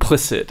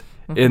complicit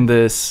in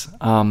this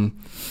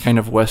kind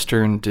of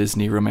Western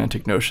Disney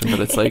romantic notion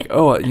that it's like,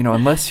 oh, you know,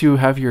 unless you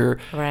have your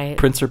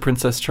Prince or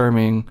Princess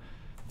Charming,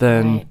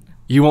 then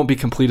you won't be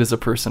complete as a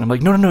person. I'm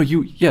like, no,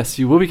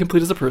 you will be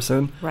complete as a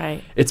person.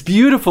 Right. It's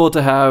beautiful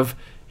to have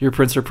your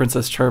Prince or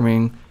Princess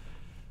Charming,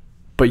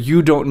 but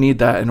you don't need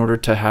that in order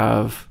to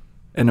have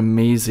an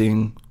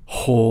amazing,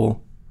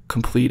 whole,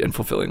 complete, and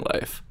fulfilling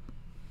life.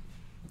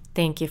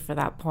 Thank you for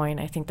that point.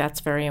 I think that's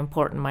very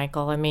important,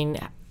 Michael. I mean,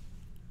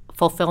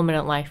 fulfillment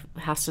in life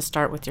has to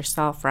start with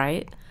yourself,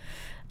 right?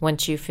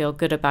 Once you feel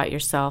good about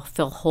yourself,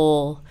 feel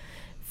whole,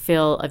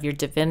 feel of your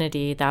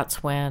divinity,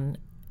 that's when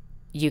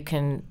you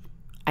can,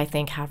 I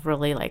think, have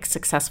really like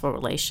successful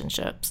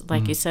relationships.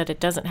 Like you said, it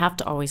doesn't have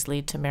to always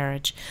lead to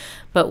marriage.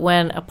 But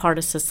when a part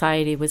of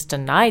society was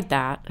denied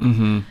that,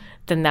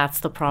 then that's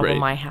the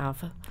problem I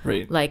have.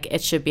 Right. Like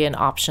it should be an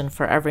option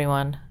for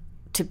everyone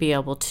to be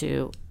able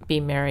to be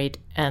married.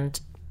 And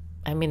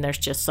I mean, there's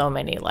just so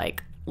many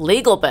like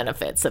legal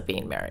benefits of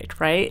being married,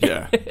 right?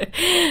 Yeah.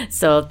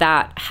 So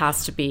that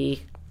has to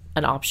be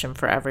an option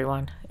for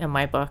everyone in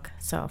my book.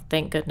 So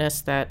thank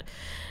goodness that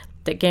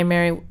gay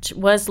marriage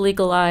was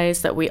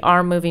legalized, that we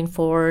are moving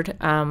forward.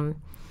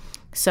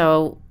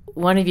 So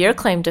one of your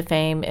claim to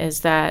fame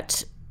is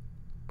that,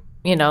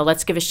 you know,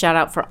 let's give a shout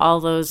out for all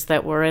those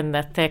that were in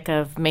the thick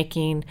of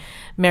making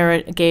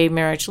gay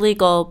marriage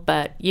legal,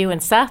 but you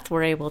and Seth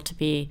were able to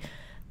be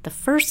the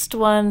first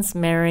ones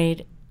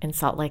married in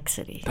Salt Lake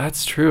City.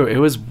 That's true. It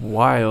was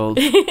wild.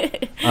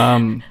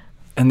 And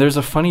there's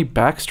a funny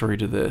backstory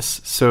to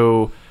this.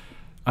 So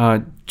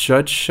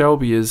Judge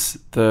Shelby is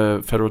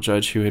the federal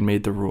judge who had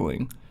made the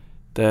ruling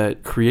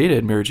that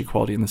created marriage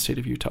equality in the state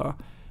of Utah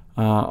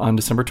on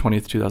December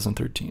 20th,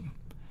 2013.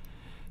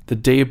 The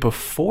day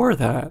before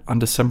that, on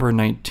December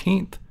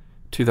 19th,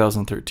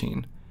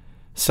 2013,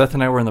 Seth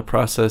and I were in the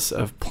process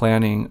of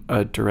planning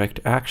a direct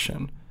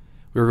action.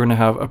 We were going to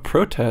have a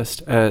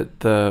protest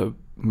at the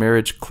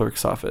marriage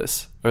clerk's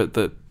office, or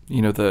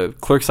the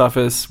clerk's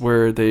office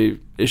where they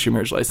issue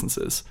marriage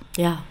licenses.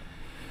 Yeah.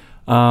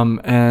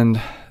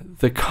 And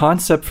the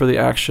concept for the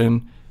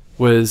action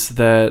was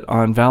that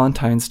on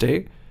Valentine's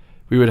Day,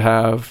 we would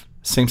have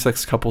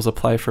same-sex couples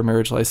apply for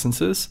marriage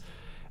licenses,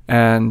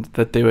 and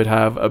that they would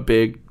have a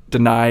big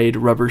denied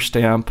rubber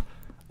stamp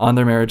on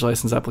their marriage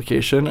license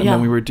application, and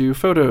then we would do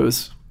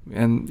photos,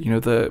 and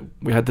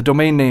we had the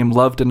domain name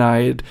Love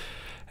Denied,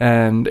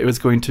 and it was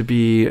going to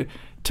be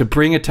to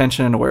bring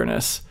attention and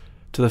awareness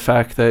to the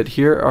fact that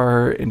here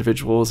are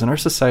individuals in our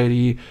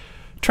society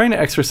trying to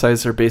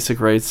exercise their basic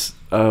rights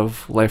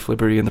of life,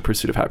 liberty, and the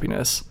pursuit of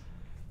happiness,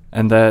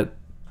 and that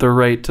the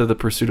right to the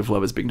pursuit of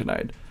love is being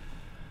denied.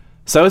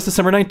 So that was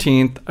December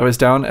 19th. I was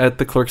down at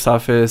the clerk's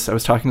office. I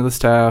was talking to the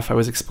staff. I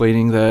was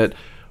explaining that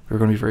we were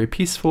going to be very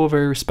peaceful,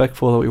 very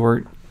respectful, that we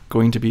weren't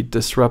going to be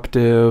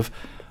disruptive,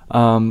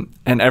 and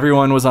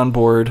everyone was on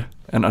board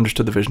and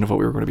understood the vision of what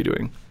we were going to be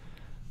doing.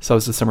 So that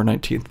was December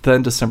 19th.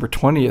 Then December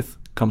 20th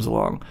comes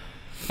along,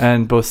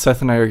 and both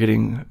Seth and I are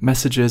getting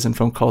messages and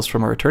phone calls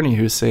from our attorney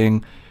who's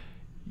saying,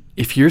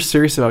 if you're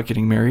serious about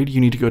getting married, you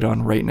need to go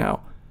down right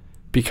now,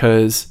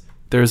 because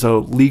there's a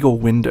legal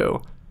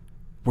window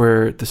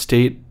where the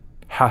state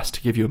has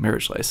to give you a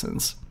marriage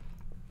license.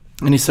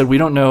 And he said, we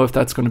don't know if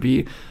that's going to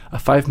be a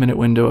 5-minute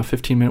window, a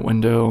 15-minute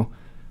window,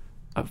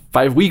 a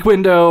 5-week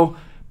window,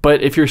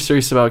 but if you're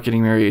serious about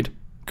getting married,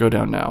 go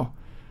down now.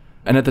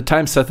 And at the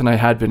time, Seth and I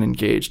had been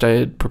engaged. I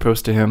had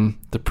proposed to him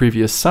the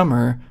previous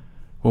summer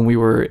when we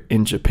were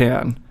in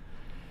Japan.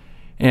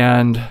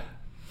 And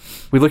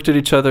we looked at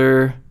each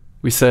other.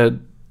 We said,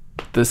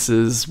 this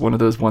is one of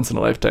those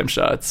once-in-a-lifetime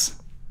shots,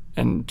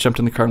 and jumped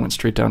in the car and went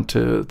straight down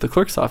to the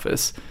clerk's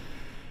office.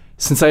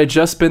 Since I had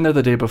just been there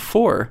the day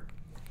before,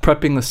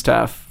 prepping the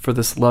staff for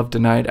this Love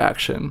Denied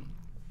action,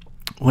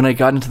 when I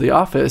got into the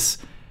office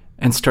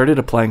and started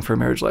applying for a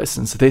marriage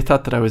license, they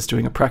thought that I was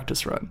doing a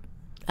practice run.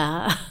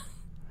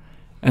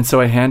 And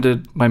so I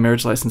handed my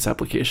marriage license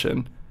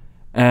application,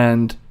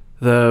 and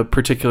the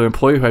particular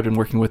employee who I'd been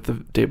working with the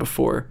day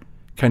before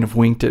kind of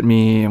winked at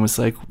me and was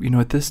like,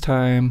 at this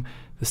time,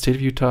 the state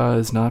of Utah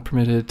is not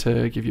permitted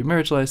to give you a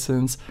marriage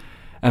license.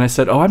 And I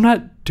said, I'm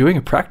not doing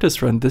a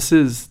practice run. This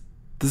is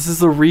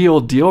the real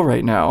deal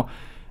right now.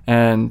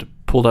 And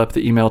pulled up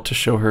the email to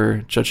show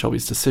her Judge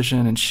Shelby's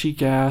decision, and she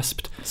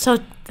gasped. So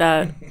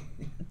the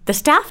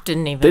staff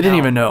didn't even know. They didn't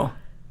even know.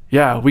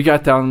 Yeah, we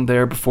got down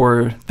there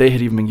before they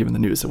had even been given the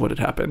news of what had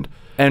happened.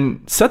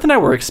 And Seth and I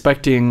were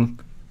expecting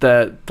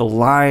that the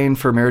line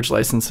for marriage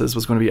licenses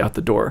was going to be out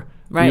the door.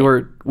 Right.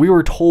 We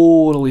were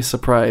totally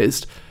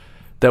surprised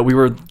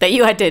that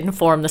you had to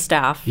inform the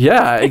staff.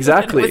 Yeah,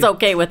 exactly. It was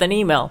okay with an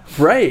email.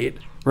 Right.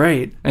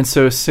 And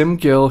so Sim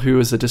Gill, who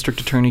is a district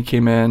attorney,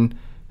 came in,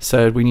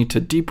 said, we need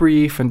to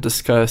debrief and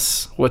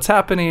discuss what's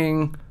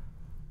happening.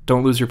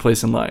 Don't lose your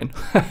place in line.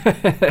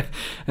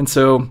 And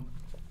so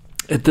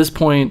at this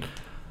point,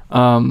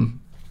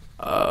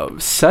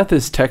 Seth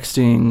is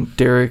texting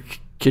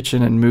Derek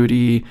Kitchen and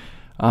Moody,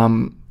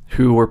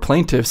 who were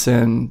plaintiffs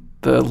in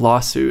the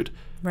lawsuit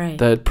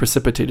that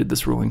precipitated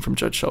this ruling from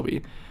Judge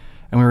Shelby.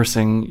 And we were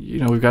saying,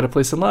 we've got a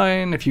place in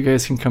line. If you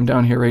guys can come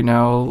down here right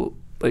now,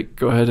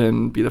 go ahead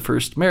and be the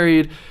first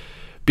married.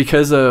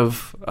 Because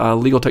of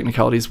legal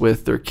technicalities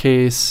with their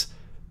case,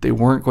 they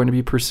weren't going to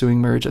be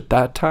pursuing marriage at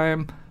that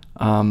time.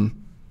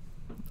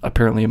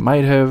 Apparently, it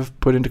might have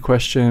put into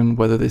question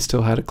whether they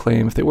still had a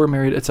claim if they were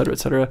married, et cetera, et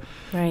cetera.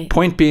 Right.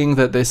 Point being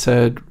that they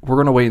said, we're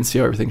going to wait and see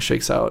how everything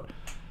shakes out.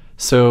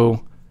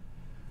 So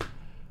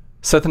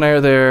Seth and I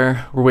are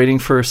there. We're waiting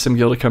for Sim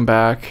Gill to come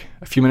back.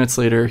 A few minutes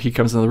later, he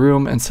comes into the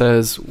room and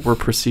says, we're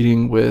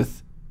proceeding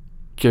with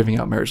giving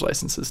out marriage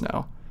licenses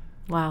now.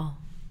 Wow.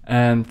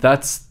 And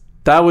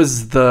that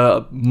was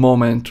the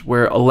moment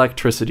where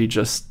electricity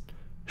just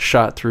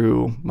shot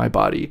through my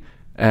body.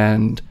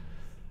 And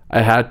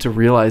I had to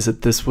realize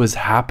that this was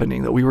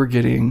happening, that we were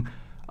getting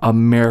a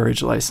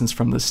marriage license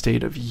from the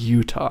state of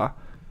Utah.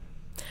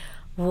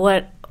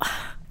 What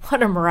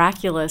a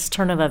miraculous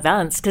turn of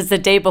events, because the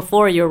day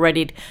before you were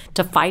ready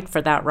to fight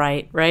for that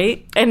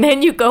right? And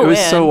then you go in. It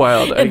was so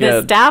wild. And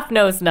the staff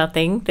knows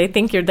nothing. They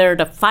think you're there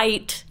to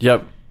fight.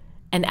 Yep.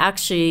 And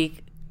actually,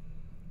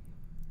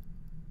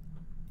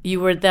 you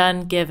were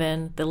then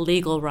given the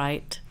legal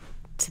right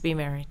to be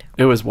married.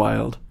 It was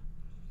wild.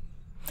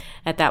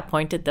 At that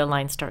point, did the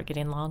line start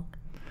getting long?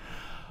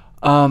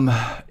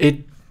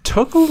 It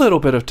took a little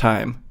bit of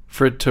time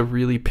for it to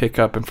really pick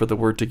up and for the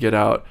word to get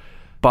out.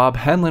 Bob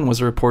Henlon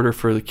was a reporter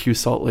for the Q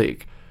Salt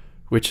Lake,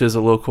 which is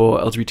a local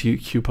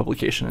LGBTQ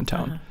publication in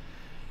town. Uh-huh.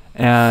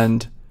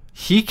 And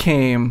he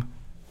came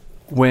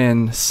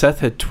when Seth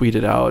had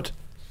tweeted out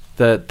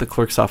that the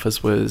clerk's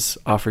office was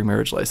offering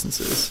marriage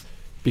licenses,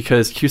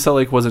 because Q Salt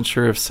Lake wasn't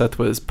sure if Seth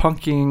was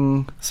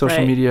punking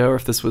social media or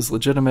if this was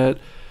legitimate.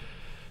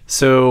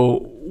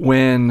 So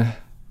when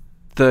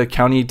the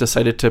county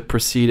decided to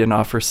proceed and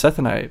offer Seth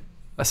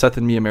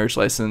and me a marriage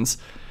license,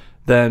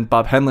 then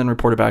Bob Henlon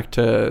reported back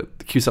to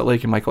Q Salt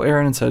Lake and Michael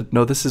Aaron and said,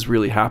 no, this is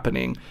really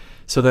happening.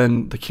 So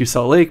then the Q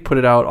Salt Lake put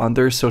it out on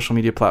their social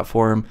media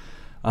platform.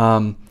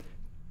 Fox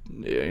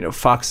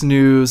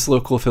News,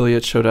 local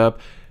affiliates showed up.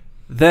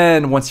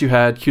 Then once you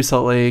had Q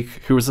Salt Lake,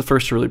 who was the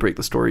first to really break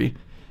the story,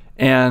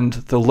 and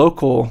the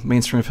local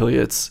mainstream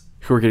affiliates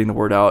who were getting the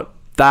word out,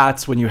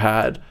 that's when you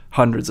had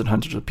hundreds and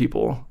hundreds of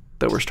people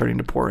that were starting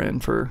to pour in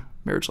for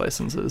marriage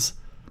licenses.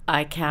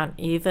 I can't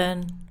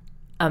even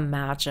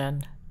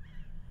imagine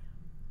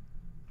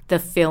the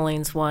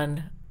feelings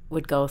one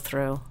would go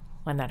through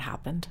when that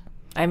happened.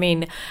 I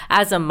mean,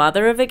 as a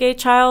mother of a gay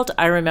child,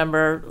 I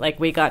remember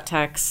we got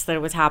texts that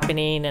it was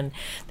happening and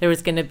there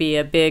was going to be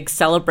a big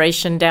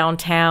celebration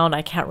downtown.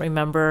 I can't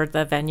remember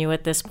the venue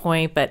at this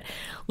point, but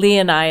Lee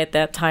and I at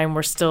that time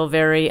were still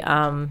very,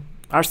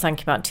 our son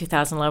came out in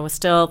 2011, was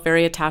still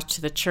very attached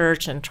to the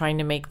church and trying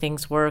to make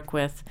things work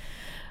with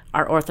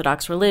our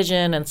Orthodox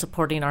religion and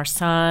supporting our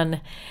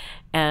son.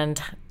 And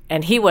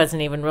he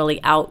wasn't even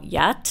really out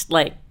yet,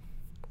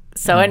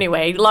 So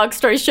anyway, long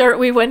story short,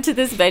 we went to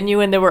this venue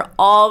and there were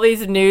all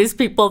these news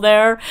people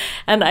there.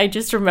 And I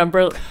just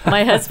remember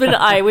my husband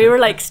and I, we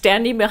were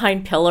standing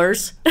behind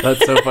pillars.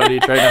 That's so funny,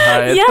 trying to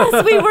hide.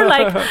 Yes, we were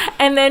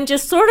and then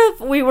just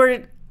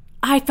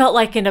I felt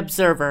like an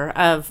observer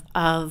of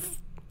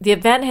the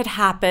event had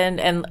happened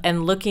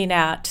and looking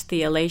at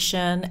the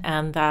elation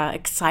and the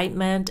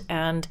excitement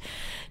and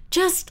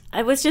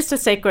it was just a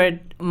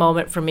sacred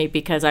moment for me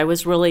because I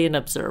was really an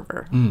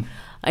observer.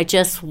 I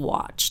just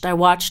watched. I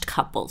watched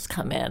couples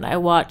come in. I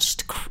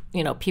watched,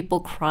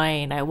 people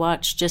crying. I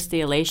watched just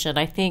the elation.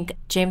 I think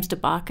James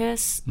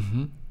DeBacchus,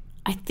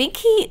 I think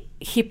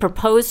he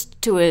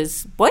proposed to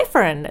his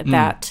boyfriend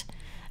at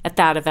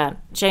that event.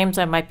 James,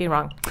 I might be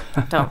wrong.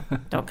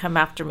 Don't come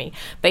after me.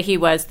 But he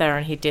was there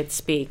and he did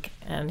speak,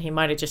 and he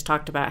might have just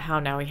talked about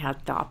how now he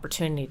had the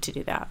opportunity to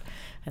do that,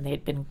 and they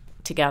had been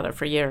together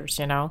for years.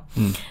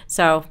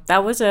 So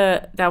that was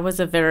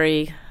a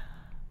very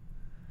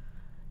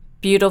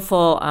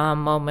beautiful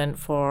moment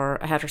for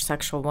a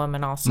heterosexual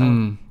woman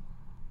also.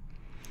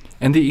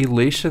 And the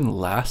elation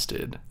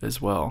lasted as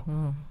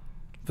well.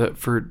 That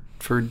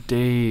for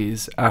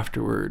days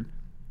afterward,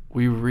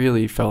 we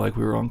really felt like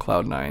we were on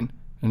cloud nine.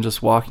 And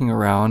just walking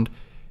around,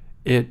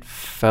 it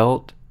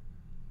felt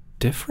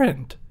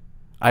different.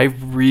 I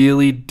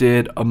really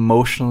did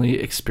emotionally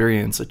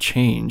experience a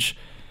change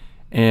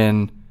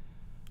in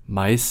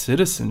my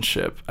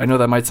citizenship. I know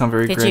that might sound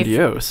very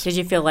grandiose. Did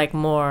you feel like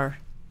more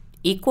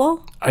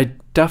equal? I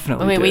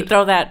definitely did. We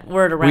throw that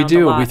word around We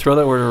do. a lot. We throw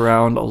that word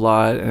around a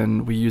lot,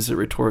 and we use it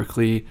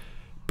rhetorically.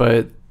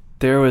 But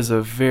there was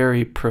a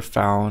very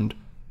profound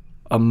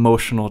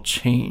emotional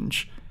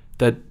change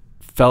that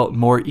felt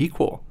more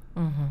equal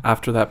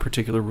after that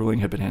particular ruling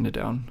had been handed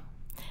down.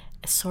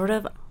 Sort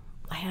of,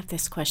 I have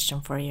this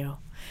question for you.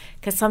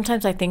 Because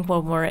sometimes I think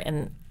when we're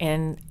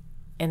in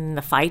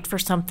the fight for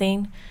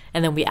something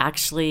and then we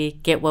actually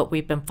get what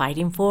we've been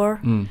fighting for,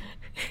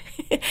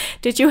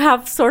 did you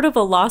have sort of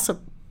a loss of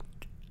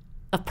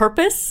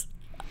purpose?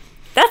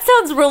 That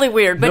sounds really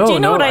weird, but do you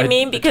know what I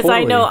mean? Because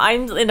totally. I know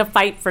I'm in a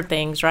fight for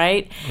things,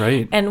 right?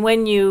 Right. And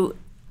when you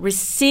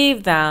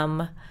receive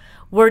them,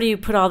 where do you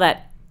put all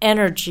that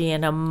energy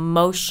and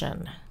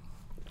emotion?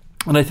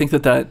 And I think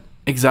that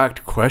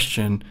exact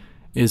question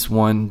is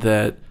one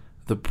that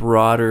the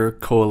broader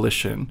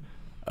coalition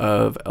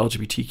of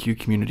LGBTQ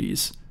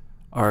communities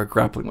are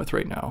grappling with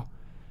right now.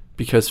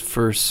 Because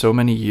for so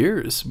many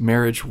years,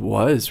 marriage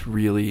was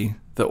really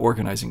the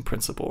organizing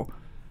principle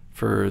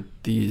for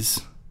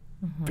these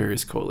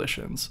various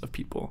coalitions of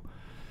people.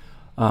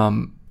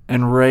 And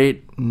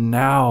right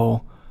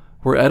now,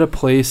 we're at a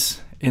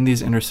place in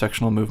these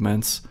intersectional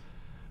movements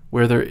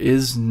where there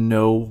is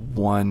no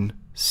one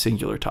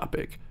singular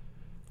topic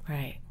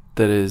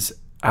that is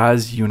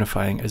as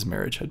unifying as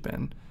marriage had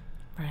been.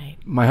 Right.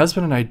 My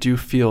husband and I do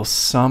feel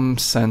some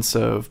sense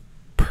of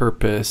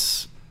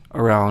purpose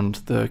around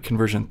the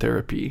conversion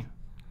therapy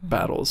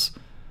battles.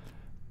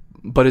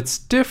 But it's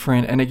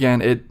different, and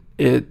again,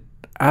 it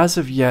as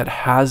of yet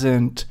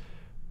hasn't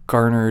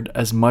garnered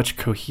as much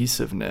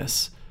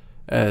cohesiveness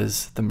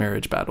as the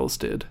marriage battles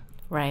did.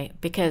 Right,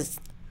 because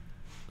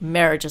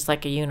marriage is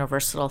like a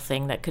universal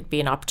thing that could be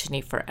an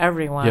opportunity for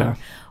everyone,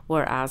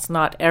 whereas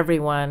not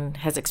everyone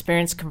has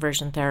experienced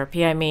conversion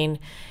therapy. I mean,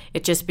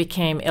 it just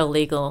became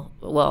illegal.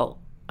 Well,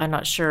 I'm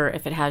not sure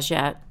if it has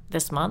yet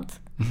this month.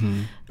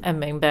 I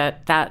mean,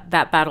 but that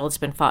battle has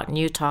been fought in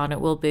Utah, and it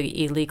will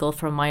be illegal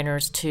for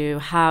minors to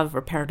have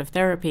reparative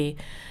therapy.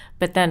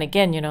 But then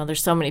again,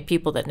 there's so many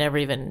people that never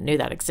even knew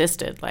that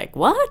existed. Like,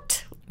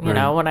 what? You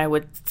know, when I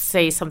would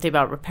say something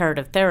about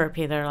reparative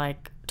therapy, they're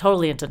like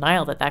totally in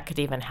denial that could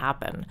even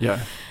happen. Yeah.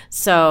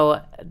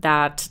 So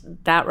that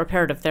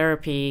reparative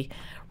therapy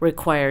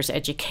requires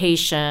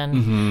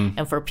education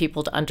and for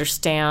people to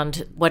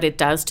understand what it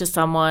does to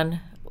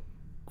someone,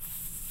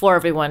 for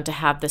everyone to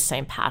have the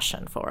same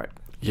passion for it.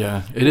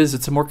 Yeah, it is.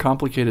 It's a more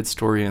complicated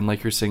story, and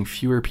like you're saying,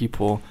 fewer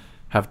people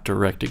have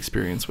direct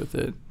experience with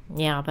it.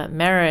 Yeah, but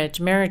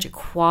marriage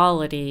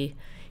equality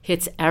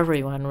hits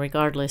everyone,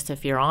 regardless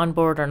if you're on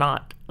board or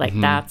not. Like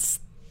that's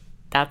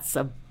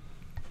a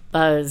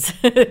buzz,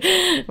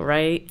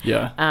 right?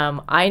 Yeah.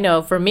 I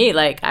know for me,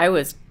 like I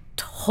was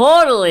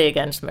totally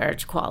against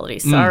marriage equality.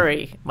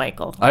 Sorry,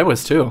 Michael. I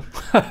was too.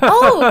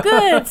 Oh,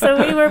 good.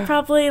 So we were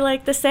probably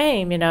like the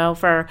same,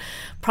 for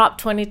Prop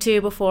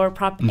 22 before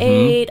Prop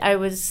 8. I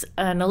was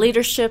in a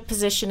leadership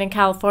position in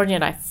California,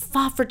 and I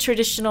fought for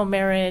traditional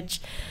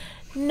marriage,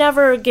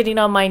 never getting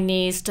on my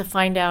knees to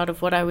find out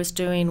if what I was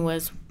doing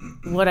was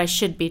what I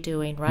should be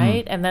doing,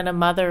 right? And then a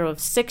mother of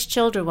 6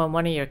 children, when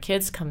one of your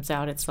kids comes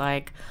out, it's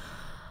like,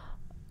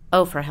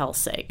 oh, for hell's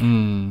sake.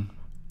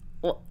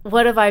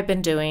 What have I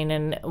been doing,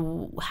 and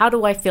how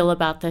do I feel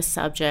about this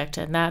subject?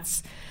 And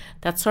that's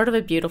sort of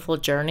a beautiful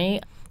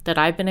journey that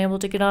I've been able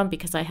to get on,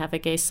 because I have a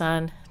gay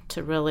son,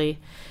 to really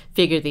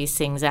figure these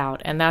things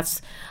out. And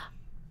that's,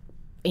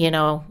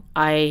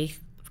 I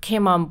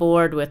came on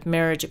board with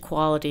marriage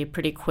equality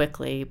pretty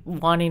quickly,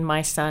 wanting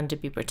my son to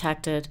be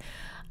protected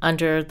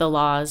under the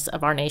laws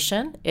of our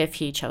nation if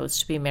he chose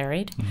to be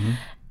married.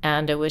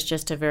 And it was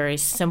just a very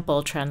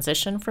simple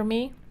transition for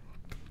me.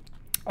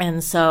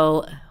 And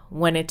so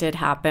when it did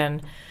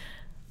happen,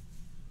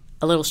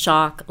 a little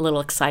shock, a little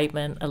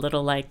excitement, a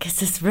little like,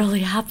 is this really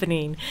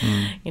happening?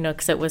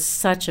 Because it was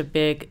such a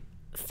big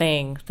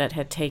thing that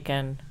had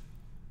taken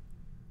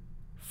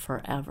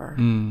forever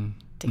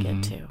to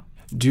get to.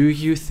 Do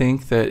you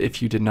think that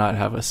if you did not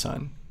have a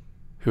son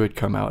who had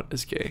come out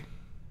as gay,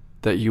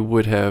 that you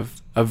would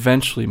have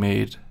eventually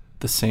made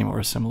the same or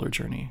a similar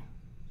journey?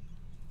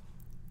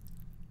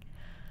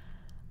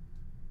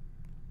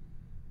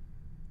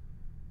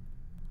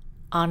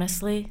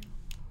 Honestly,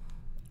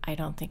 I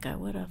don't think I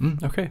would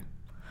have. Okay.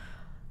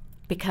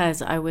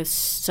 Because I was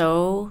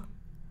so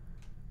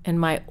in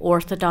my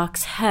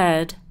orthodox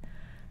head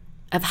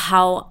of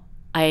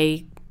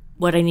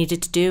what I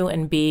needed to do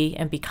and be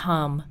and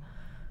become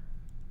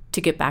to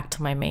get back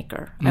to my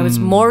maker. I was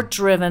more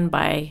driven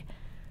by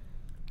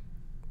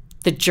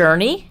the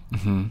journey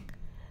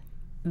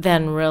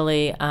than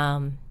really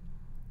I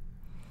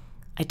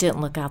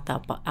didn't look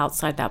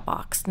outside that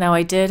box. Now,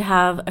 I did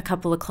have a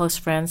couple of close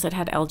friends that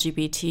had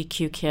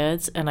LGBTQ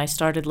kids, and I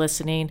started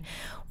listening,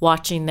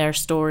 watching their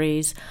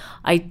stories.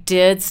 I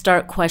did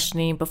start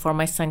questioning before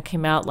my son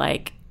came out,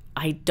 like,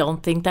 I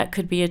don't think that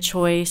could be a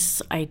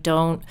choice. I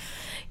don't,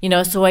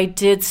 so I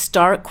did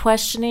start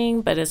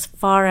questioning, but as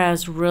far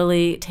as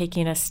really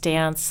taking a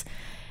stance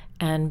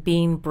and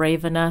being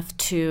brave enough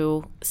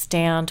to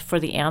stand for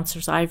the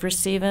answers I've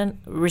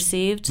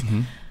received.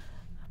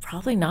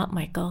 Probably not,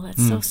 Michael.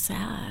 That's so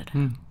sad.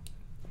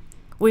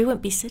 We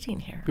wouldn't be sitting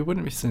here. We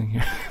wouldn't be sitting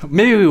here.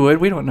 Maybe we would.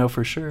 We don't know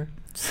for sure.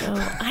 So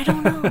I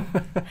don't know.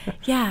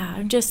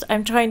 Yeah,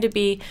 I'm trying to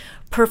be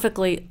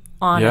perfectly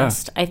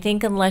honest. I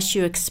think unless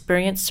you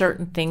experience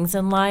certain things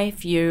in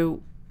life,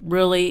 you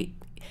really,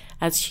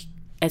 as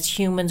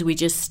humans, we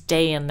just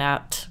stay in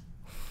that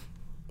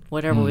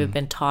whatever we've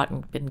been taught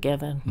and been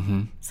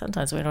given.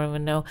 Sometimes we don't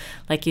even know.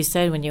 Like you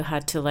said, when you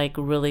had to like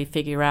really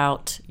figure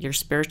out your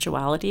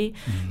spirituality,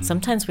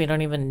 sometimes we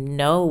don't even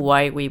know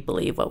why we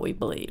believe what we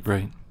believe.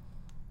 Right.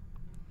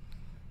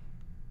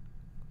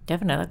 Do you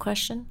have another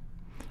question?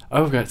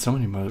 Oh, I've got so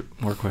many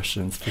more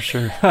questions for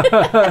sure.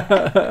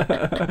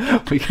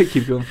 We could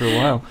keep going for a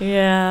while.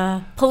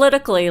 Yeah.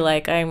 Politically,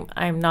 like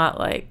I'm not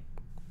like,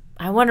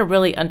 I want to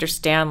really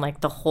understand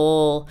like the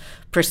whole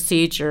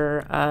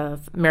procedure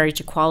of marriage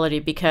equality,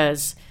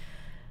 because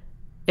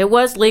it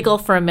was legal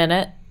for a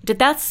minute. Did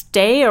that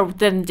stay, or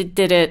then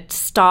did it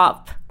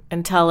stop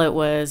until it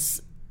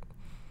was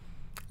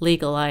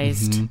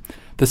legalized on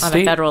a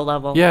federal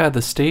level? Yeah,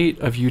 the state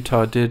of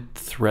Utah did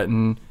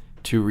threaten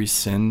to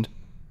rescind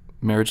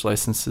marriage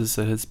licenses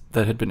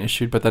that had been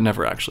issued, but that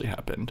never actually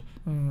happened.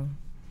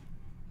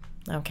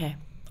 Okay,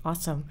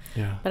 awesome.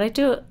 Yeah. But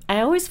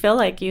I always feel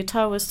like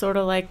Utah was sort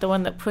of like the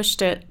one that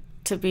pushed it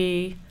to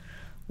be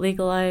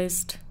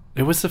legalized.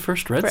 It was the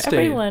first red state.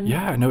 Everyone.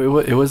 Yeah, no,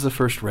 it was the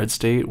first red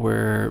state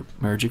where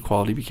marriage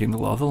equality became the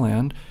law of the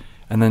land.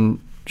 And then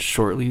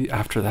shortly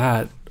after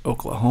that,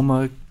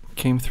 Oklahoma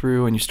came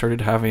through, and you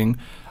started having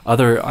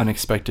other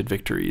unexpected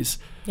victories.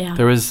 Yeah.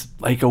 There was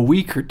like a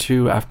week or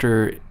two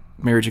after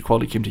marriage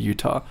equality came to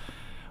Utah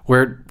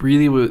where it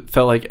really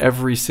felt like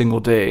every single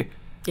day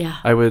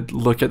I would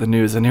look at the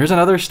news and here's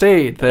another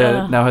state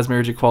that now has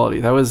marriage equality.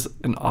 That was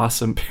an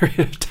awesome period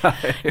of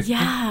time.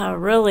 Yeah,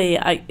 really.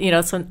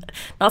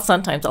 Not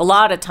sometimes, a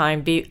lot of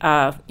time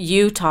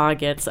Utah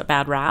gets a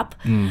bad rap,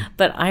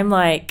 but I'm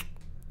like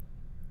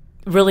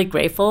really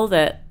grateful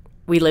that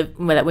we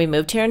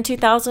moved here in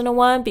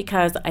 2001,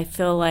 because I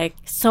feel like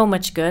so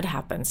much good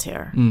happens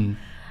here.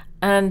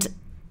 And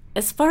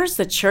as far as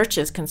the church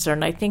is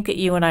concerned, I think that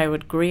you and I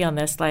would agree on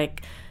this.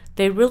 Like,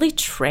 they really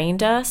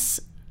trained us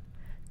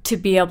to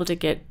be able to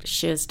get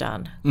shiz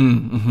done.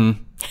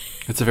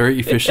 It's a very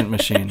efficient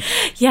machine.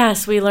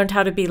 Yes, we learned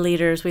how to be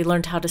leaders. We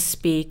learned how to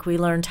speak. We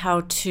learned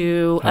how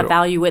to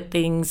evaluate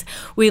things.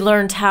 We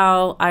learned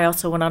how, I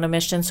also went on a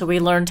mission, so we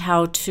learned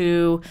how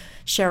to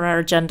share our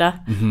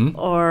agenda,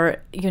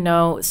 or,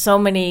 so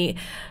many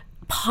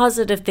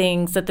positive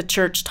things that the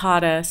church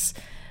taught us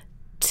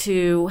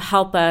to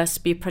help us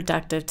be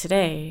productive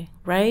today,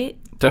 right?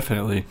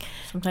 Definitely.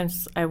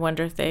 Sometimes I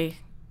wonder if they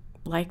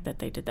like that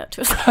they did that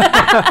to us.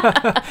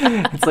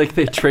 It's like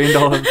they trained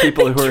all the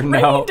people who are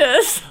now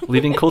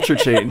leading culture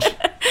change.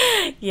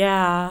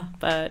 Yeah,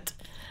 but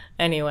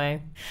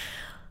anyway.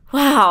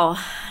 Wow.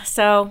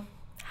 So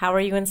how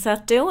are you and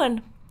Seth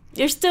doing?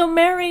 You're still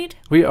married?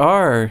 We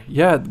are.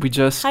 Yeah, we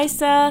just... Hi,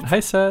 Seth.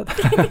 Hi, Seth.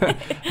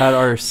 Had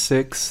our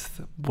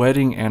 6th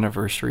wedding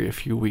anniversary a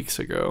few weeks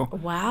ago.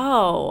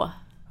 Wow.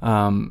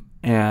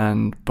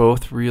 And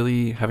both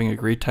really having a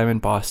great time in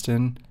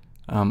Boston.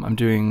 I'm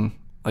doing,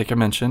 like I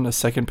mentioned, a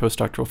second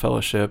postdoctoral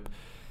fellowship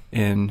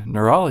in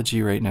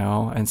neurology right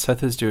now, and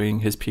Seth is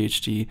doing his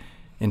PhD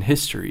in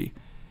history.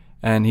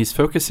 And he's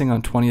focusing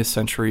on 20th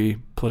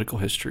century political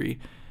history.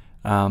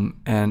 And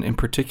in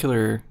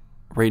particular,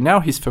 right now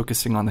he's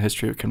focusing on the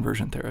history of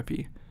conversion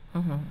therapy.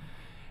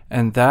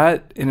 And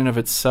that in and of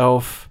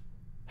itself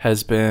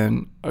has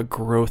been a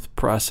growth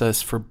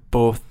process for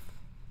both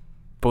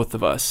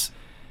of us.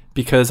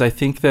 Because I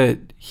think that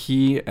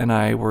he and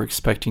I were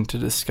expecting to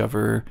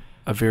discover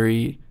a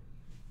very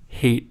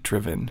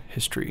hate-driven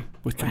history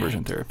with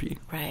conversion therapy.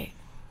 Right.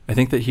 I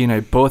think that he and I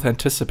both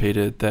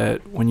anticipated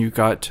that when you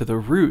got to the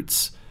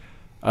roots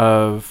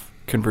of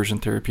conversion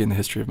therapy in the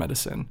history of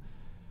medicine,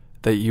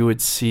 that you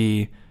would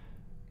see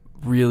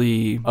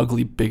really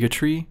ugly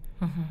bigotry.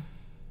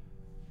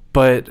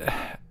 But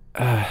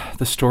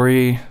the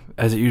story,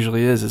 as it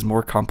usually is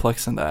more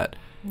complex than that.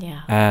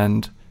 Yeah.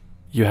 And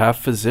you have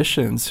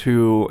physicians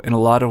who, in a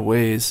lot of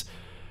ways,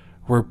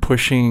 were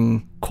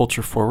pushing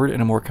culture forward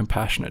in a more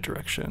compassionate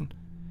direction.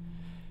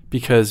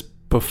 Because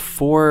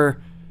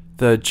before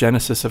the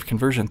genesis of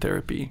conversion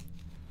therapy,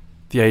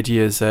 the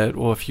idea is that,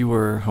 well, if you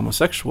were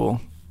homosexual,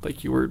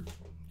 like you're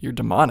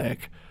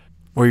demonic,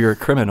 or you're a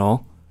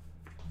criminal.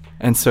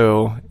 And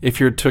so if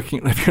you're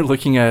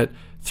looking at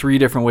 3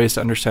 different ways to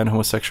understand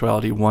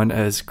homosexuality, one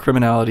as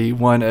criminality,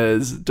 one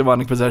as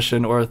demonic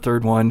possession, or a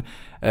third one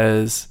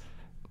as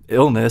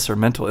illness or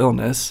mental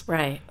illness.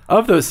 Right.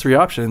 Of those 3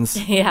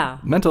 options, yeah,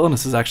 mental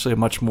illness is actually a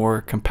much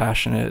more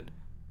compassionate,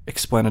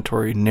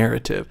 explanatory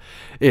narrative.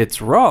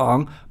 It's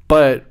wrong,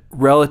 but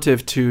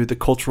relative to the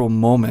cultural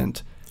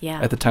moment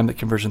at the time that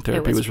conversion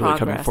therapy was really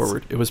coming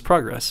forward, it was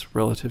progress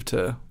relative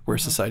to where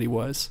society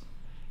was.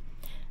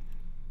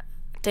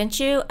 Didn't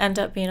you end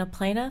up being a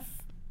plaintiff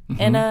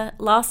in a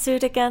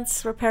lawsuit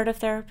against reparative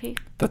therapy?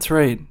 That's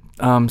right.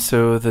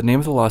 So the name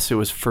of the lawsuit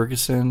was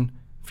Ferguson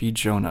v.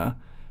 Jonah.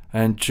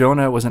 And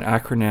Jonah was an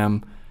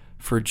acronym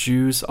for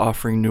Jews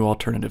offering new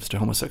alternatives to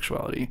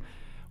homosexuality.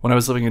 When I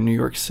was living in New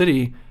York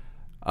City,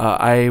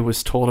 I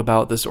was told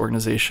about this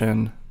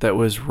organization that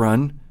was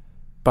run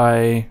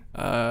by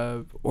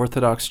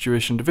Orthodox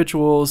Jewish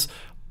individuals,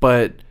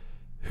 but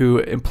who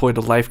employed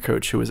a life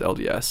coach who was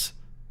LDS.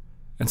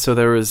 And so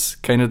there was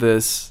kind of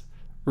this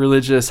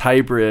religious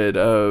hybrid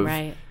of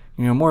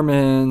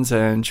Mormons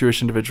and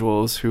Jewish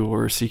individuals who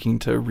were seeking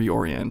to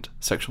reorient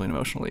sexually and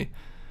emotionally.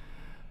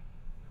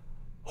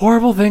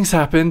 Horrible things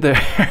happened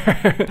there,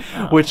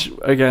 which,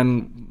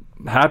 again,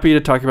 happy to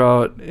talk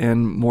about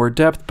in more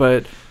depth,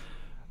 but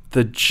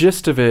the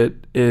gist of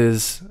it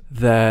is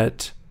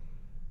that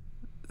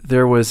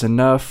there was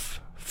enough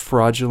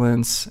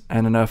fraudulence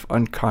and enough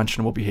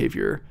unconscionable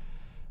behavior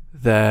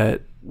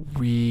that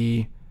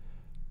we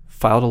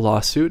filed a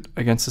lawsuit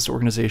against this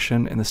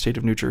organization in the state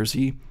of New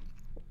Jersey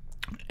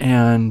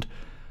and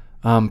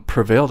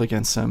prevailed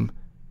against them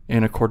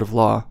in a court of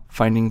law,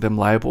 finding them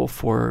liable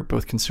for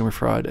both consumer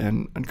fraud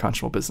and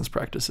unconscionable business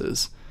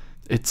practices.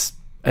 It's,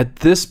 at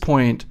this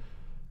point,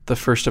 the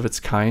first of its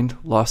kind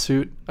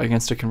lawsuit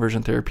against a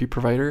conversion therapy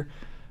provider,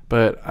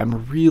 but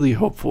I'm really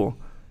hopeful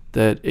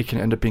that it can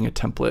end up being a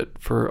template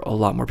for a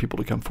lot more people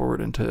to come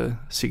forward and to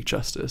seek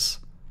justice.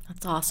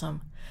 That's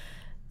awesome.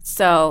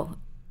 So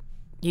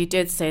you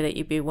did say that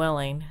you'd be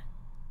willing.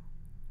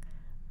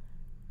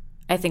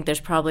 I think there's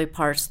probably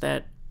parts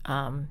that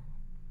are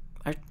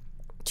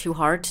too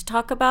hard to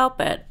talk about,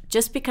 but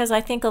just because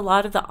I think a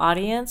lot of the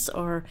audience,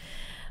 or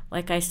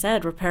like I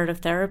said, reparative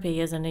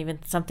therapy isn't even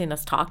something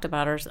that's talked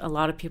about, or a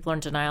lot of people are in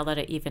denial that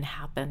it even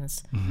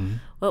happens. Mm-hmm.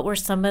 What were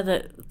some of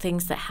the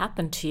things that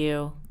happened to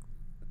you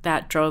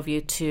that drove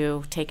you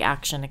to take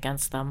action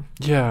against them?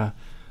 Yeah,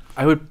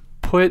 I would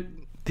put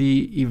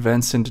the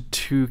events into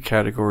two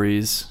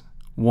categories.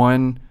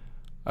 One,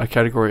 a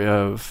category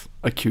of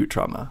acute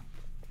trauma.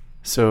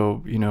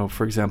 So,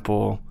 for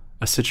example,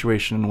 a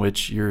situation in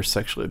which you're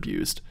sexually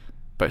abused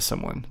by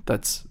someone.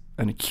 That's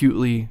an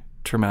acutely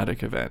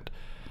traumatic event.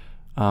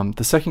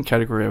 The second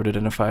category I would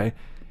identify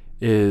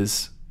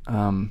is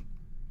one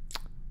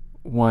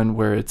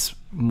where it's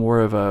more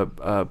of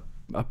a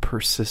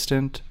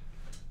persistent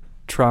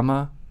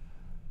trauma.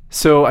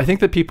 So I think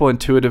that people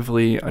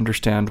intuitively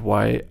understand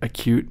why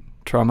acute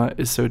trauma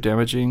is so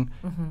damaging.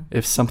 Mm-hmm.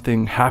 If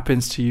something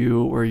happens to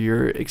you or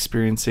you're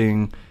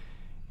experiencing,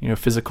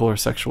 physical or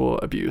sexual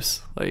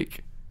abuse,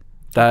 like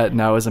that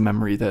now is a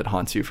memory that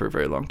haunts you for a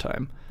very long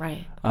time.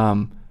 Right.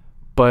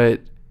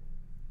 But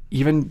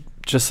even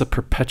just the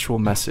perpetual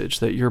message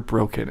that you're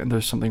broken and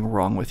there's something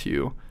wrong with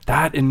you,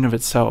 that in and of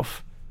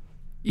itself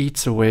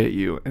eats away at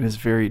you and is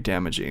very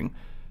damaging.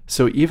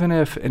 So even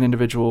if an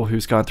individual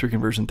who's gone through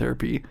conversion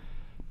therapy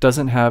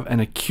doesn't have an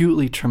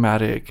acutely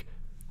traumatic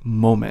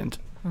moment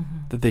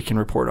that they can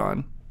report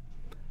on,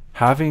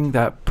 having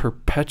that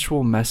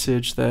perpetual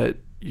message that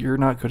you're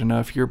not good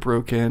enough, you're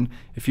broken,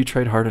 if you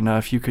tried hard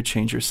enough, you could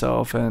change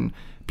yourself and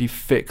be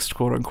fixed,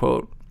 quote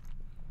unquote,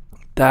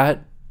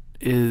 that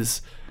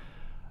is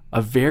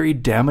a very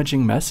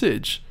damaging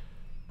message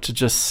to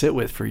just sit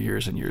with for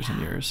years and years and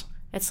years.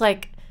 It's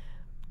like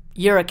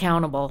you're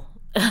accountable.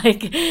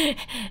 Like,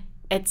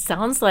 it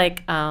sounds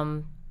like,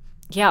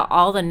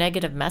 all the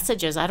negative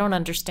messages, I don't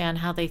understand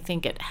how they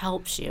think it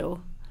helps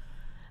you.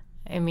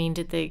 I mean,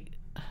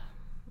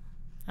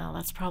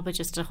 that's probably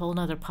just a whole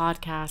nother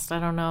podcast. I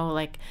don't know,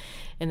 like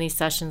in these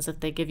sessions if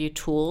they give you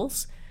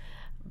tools,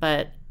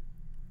 but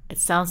it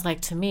sounds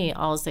like to me,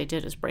 all they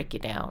did is break you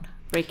down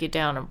and break you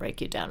down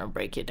and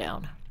break you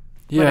down.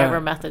 Yeah. Whatever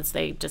methods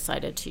they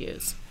decided to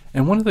use.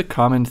 And one of the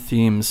common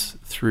themes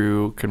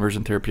through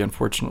conversion therapy,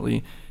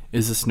 unfortunately,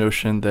 is this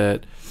notion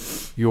that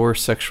your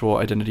sexual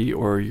identity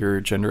or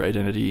your gender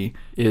identity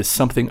is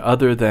something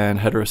other than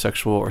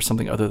heterosexual or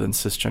something other than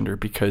cisgender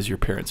because your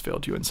parents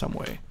failed you in some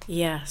way.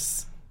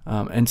 Yes.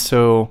 And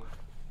so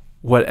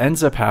what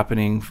ends up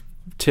happening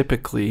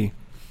typically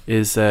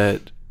is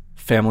that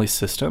family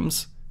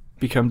systems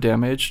become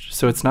damaged.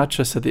 So it's not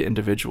just that the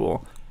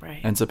individual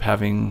ends up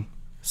having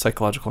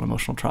psychological and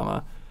emotional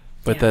trauma,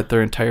 but that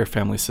their entire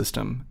family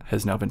system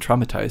has now been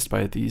traumatized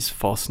by these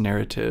false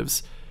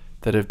narratives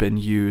that have been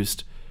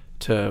used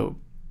to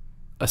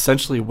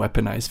essentially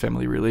weaponize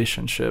family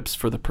relationships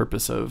for the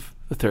purpose of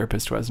the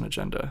therapist who has an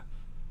agenda.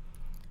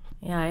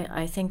 Yeah,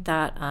 I think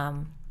that,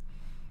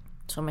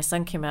 so when my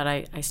son came out,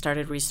 I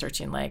started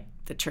researching like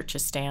the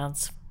church's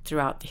stance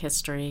throughout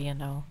history, It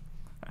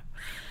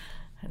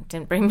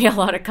didn't bring me a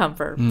lot of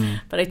comfort,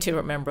 but I do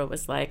remember it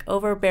was like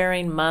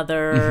overbearing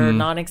mother,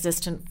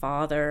 non-existent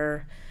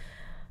father.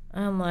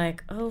 I'm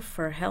like, oh,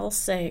 for hell's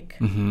sake,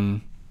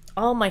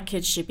 all my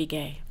kids should be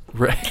gay.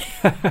 Right.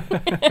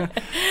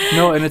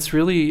 No, and it's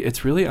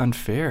really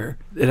unfair.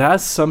 It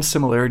has some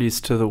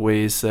similarities to the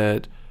ways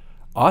that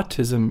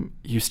autism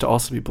used to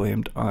also be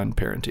blamed on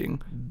parenting.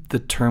 The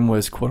term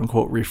was quote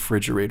unquote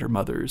refrigerator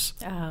mothers.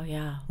 Oh,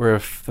 yeah. Where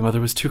if the mother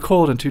was too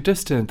cold and too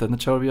distant, then the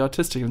child would be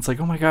autistic. And it's like,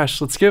 oh my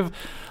gosh, let's give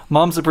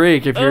moms a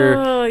break. If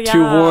you're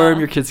too warm,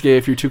 your kid's gay.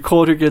 If you're too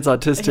cold, your kid's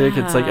autistic.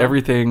 It's like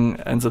everything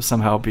ends up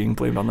somehow being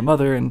blamed on the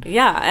mother. And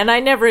and I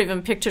never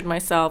even pictured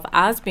myself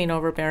as being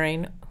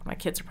overbearing. My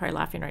kids are probably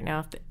laughing right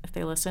now if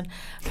they listen.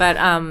 But,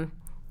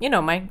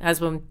 my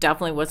husband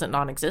definitely wasn't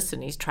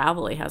non-existent. He's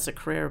traveled, he has a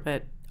career,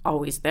 but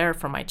always there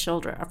for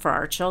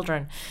our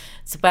children.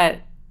 So, but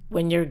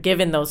when you're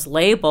given those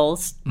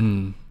labels,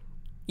 you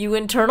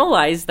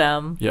internalize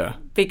them,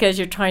 because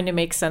you're trying to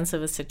make sense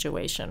of a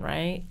situation,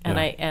 right?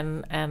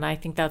 And I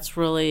think that's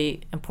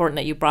really important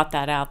that you brought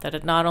that out.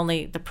 That not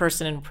only the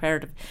person in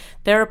reparative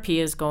therapy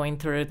is going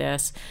through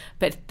this,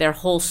 but their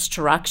whole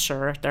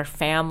structure, their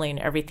family, and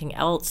everything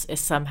else is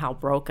somehow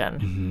broken.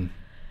 Mm-hmm.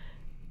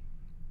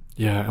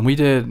 Yeah, and we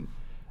did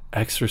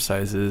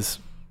exercises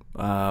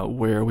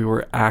where we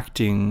were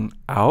acting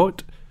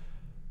out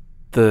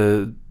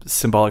the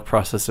symbolic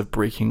process of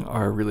breaking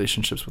our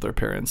relationships with our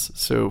parents.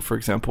 So, for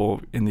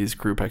example, in these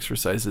group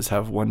exercises,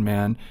 have one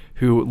man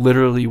who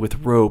literally with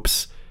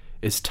ropes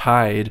is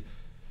tied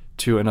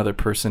to another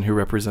person who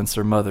represents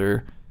their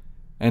mother.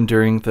 And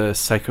during the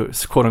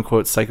quote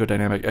unquote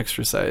psychodynamic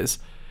exercise,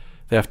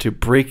 they have to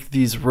break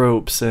these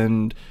ropes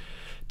and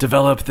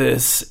develop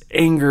this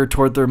anger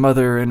toward their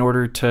mother in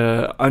order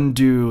to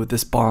undo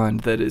this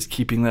bond that is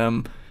keeping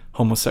them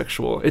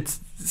homosexual. It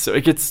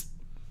gets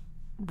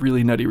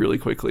really nutty really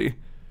quickly.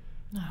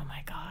 Oh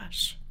my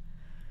gosh.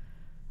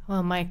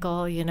 Well,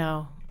 Michael,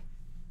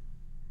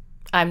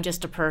 I'm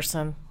just a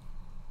person,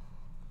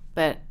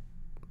 but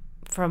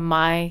from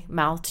my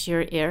mouth to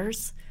your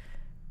ears,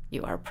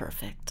 you are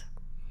perfect.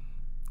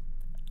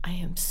 I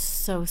am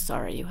so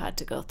sorry you had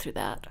to go through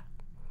that.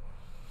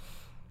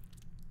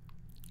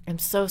 I'm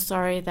so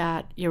sorry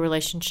that your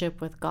relationship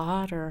with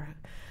God or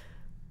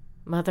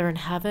Mother in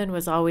Heaven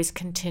was always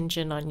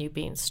contingent on you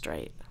being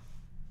straight.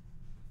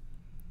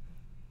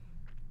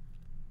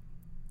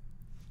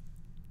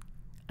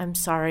 I'm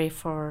sorry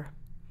for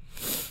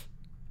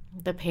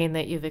the pain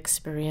that you've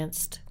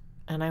experienced,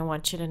 and I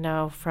want you to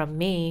know from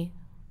me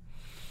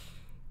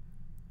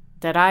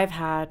that I've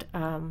had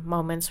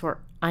moments where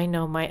I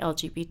know my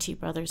LGBT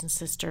brothers and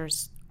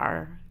sisters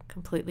are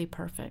completely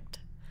perfect,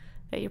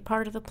 that you're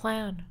part of the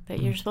plan,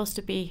 that you're supposed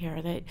to be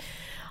here, that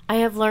I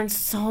have learned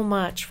so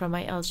much from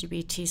my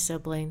LGBT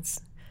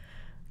siblings.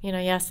 You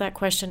asked that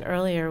question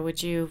earlier,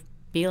 would you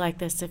be like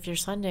this if your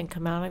son didn't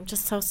come out? I'm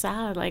just so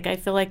sad. I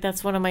feel like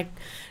that's one of my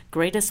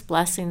greatest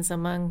blessings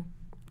among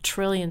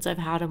trillions I've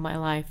had in my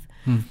life,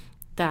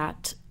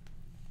 that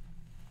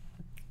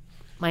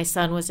my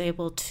son was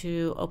able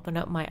to open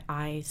up my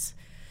eyes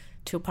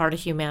to a part of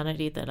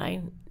humanity that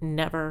I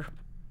never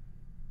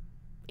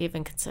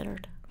even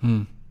considered.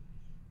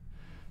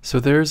 So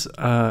there's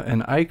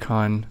an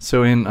icon.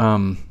 So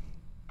in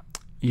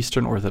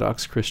Eastern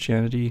Orthodox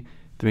Christianity,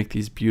 they make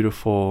these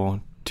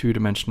beautiful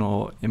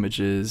two-dimensional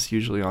images,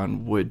 usually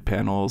on wood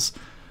panels,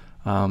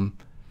 and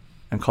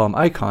call them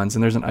icons.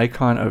 And there's an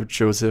icon of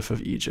Joseph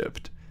of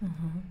Egypt.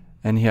 Mm-hmm.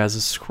 And he has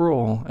a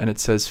scroll, and it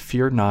says,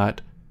 "Fear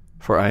not,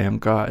 for I am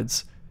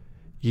God's.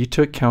 Ye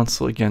took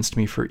counsel against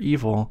me for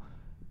evil,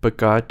 but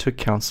God took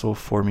counsel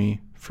for me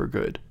for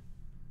good."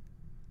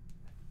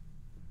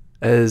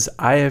 As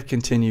I have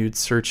continued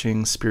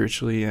searching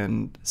spiritually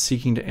and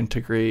seeking to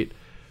integrate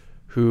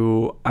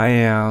who I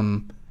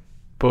am,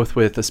 both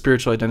with a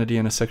spiritual identity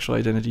and a sexual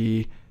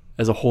identity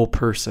as a whole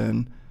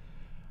person,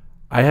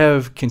 I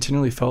have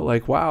continually felt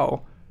like,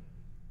 wow,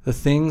 the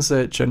things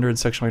that gender and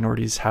sexual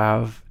minorities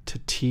have to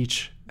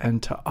teach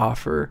and to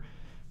offer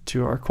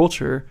to our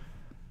culture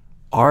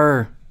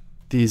are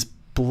these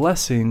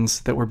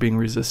blessings that we're being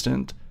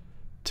resistant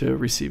to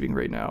receiving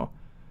right now.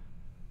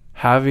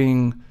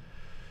 Having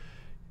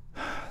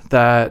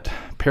that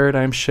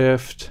paradigm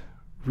shift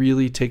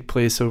really take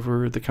place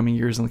over the coming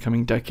years and the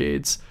coming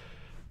decades,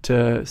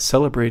 to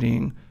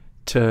celebrating,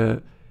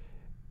 to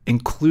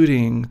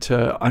including,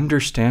 to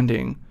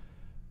understanding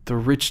the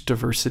rich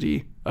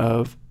diversity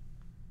of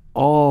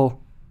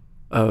all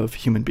of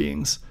human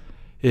beings,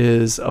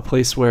 is a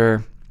place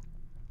where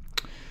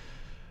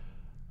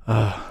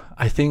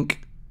I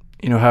think,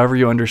 however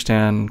you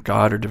understand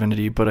God or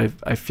divinity, but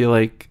I feel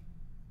like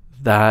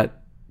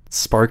that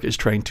spark is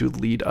trying to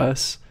lead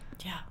us.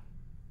 Yeah.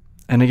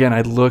 And again,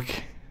 I look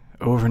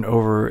over and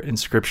over in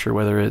scripture,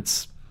 whether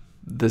it's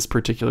this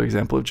particular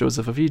example of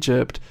Joseph of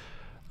Egypt,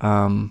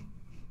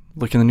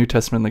 look in the New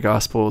Testament and the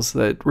Gospels,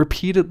 that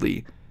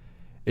repeatedly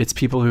it's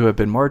people who have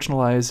been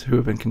marginalized, who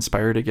have been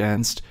conspired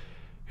against,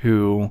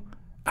 who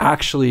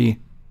actually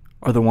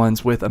are the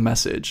ones with a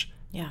message,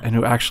 and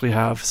who actually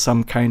have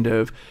some kind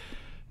of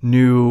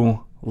new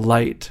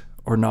light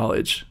or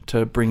knowledge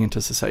to bring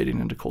into society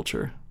and into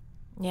culture.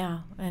 Yeah,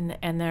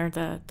 and they're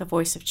the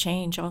voice of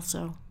change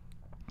also.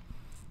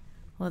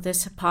 Well,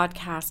 this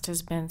podcast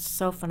has been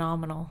so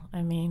phenomenal.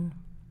 I mean,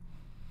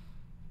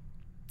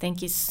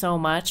 thank you so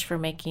much for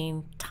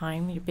making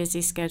time, your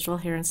busy schedule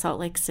here in Salt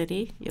Lake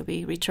City. You'll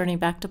be returning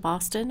back to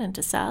Boston and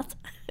to Seth.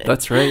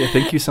 That's right.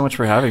 Thank you so much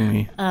for having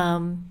me.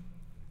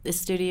 The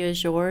studio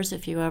is yours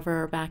if you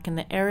ever are back in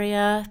the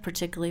area,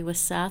 particularly with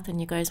Seth, and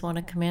you guys want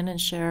to come in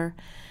and share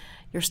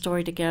your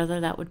story together.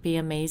 That would be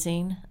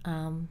amazing.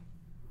 And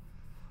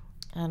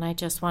I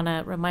just want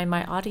to remind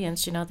my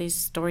audience, these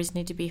stories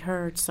need to be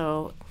heard.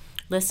 So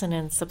listen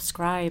and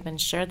subscribe and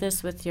share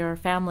this with your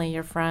family,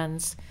 your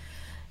friends,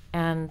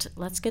 and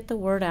let's get the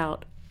word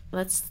out.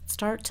 Let's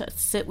start to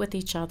sit with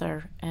each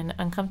other in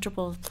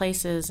uncomfortable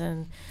places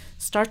and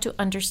start to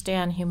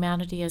understand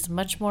humanity is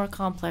much more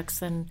complex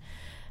than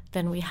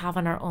we have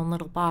in our own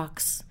little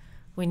box.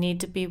 We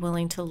need to be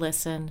willing to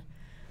listen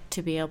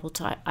to be able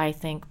to, I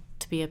think,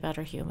 to be a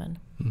better human.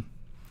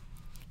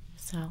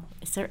 So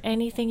is there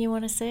anything you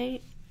want to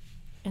say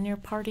in your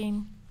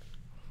parting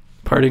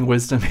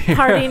wisdom here?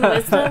 Parting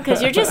wisdom?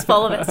 Because you're just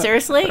full of it.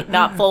 Seriously?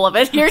 Not full of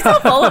it. You're so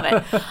full of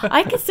it.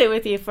 I could sit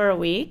with you for a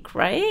week,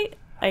 right?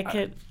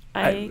 I've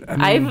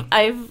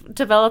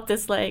developed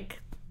this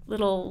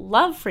little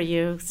love for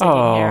you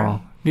sitting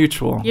here.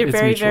 Mutual. You're it's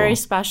very, mutual. very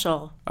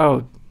special.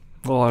 Oh,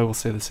 well, I will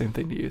say the same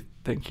thing to you.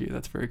 Thank you.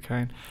 That's very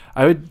kind.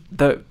 I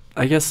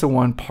guess the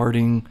one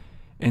parting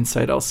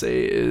insight I'll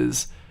say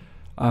is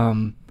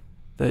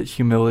that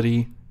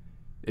humility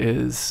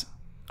is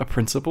a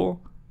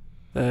principle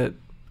that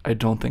I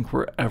don't think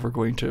we're ever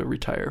going to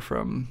retire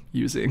from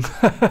using.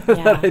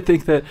 Yeah. I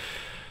think that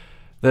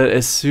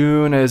as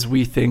soon as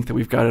we think that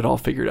we've got it all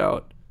figured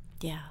out,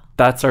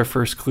 that's our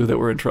first clue that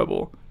we're in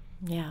trouble.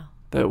 Yeah.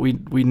 That we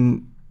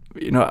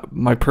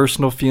my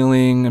personal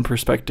feeling and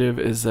perspective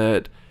is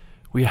that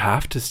we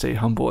have to stay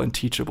humble and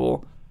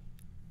teachable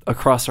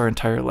across our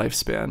entire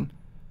lifespan.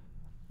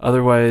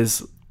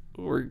 Otherwise,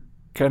 we're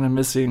kind of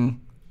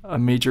missing a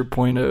major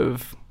point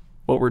of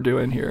what we're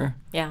doing here.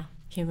 Yeah.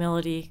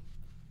 Humility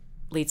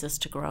leads us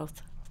to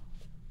growth.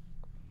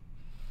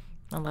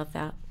 I love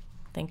that.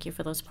 Thank you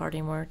for those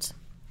parting words.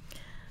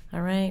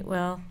 All right.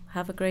 Well,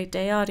 have a great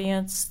day,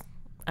 audience.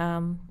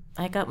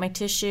 I got my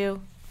tissue.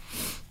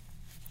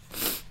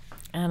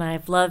 And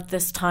I've loved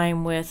this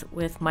time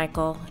with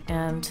Michael,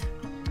 and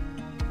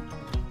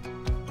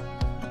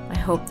I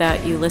hope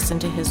that you listen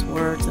to his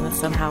words and that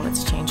somehow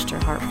it's changed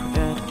your heart for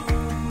good.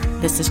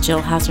 This is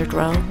Jill Hazard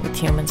Rowe with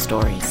Human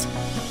Stories.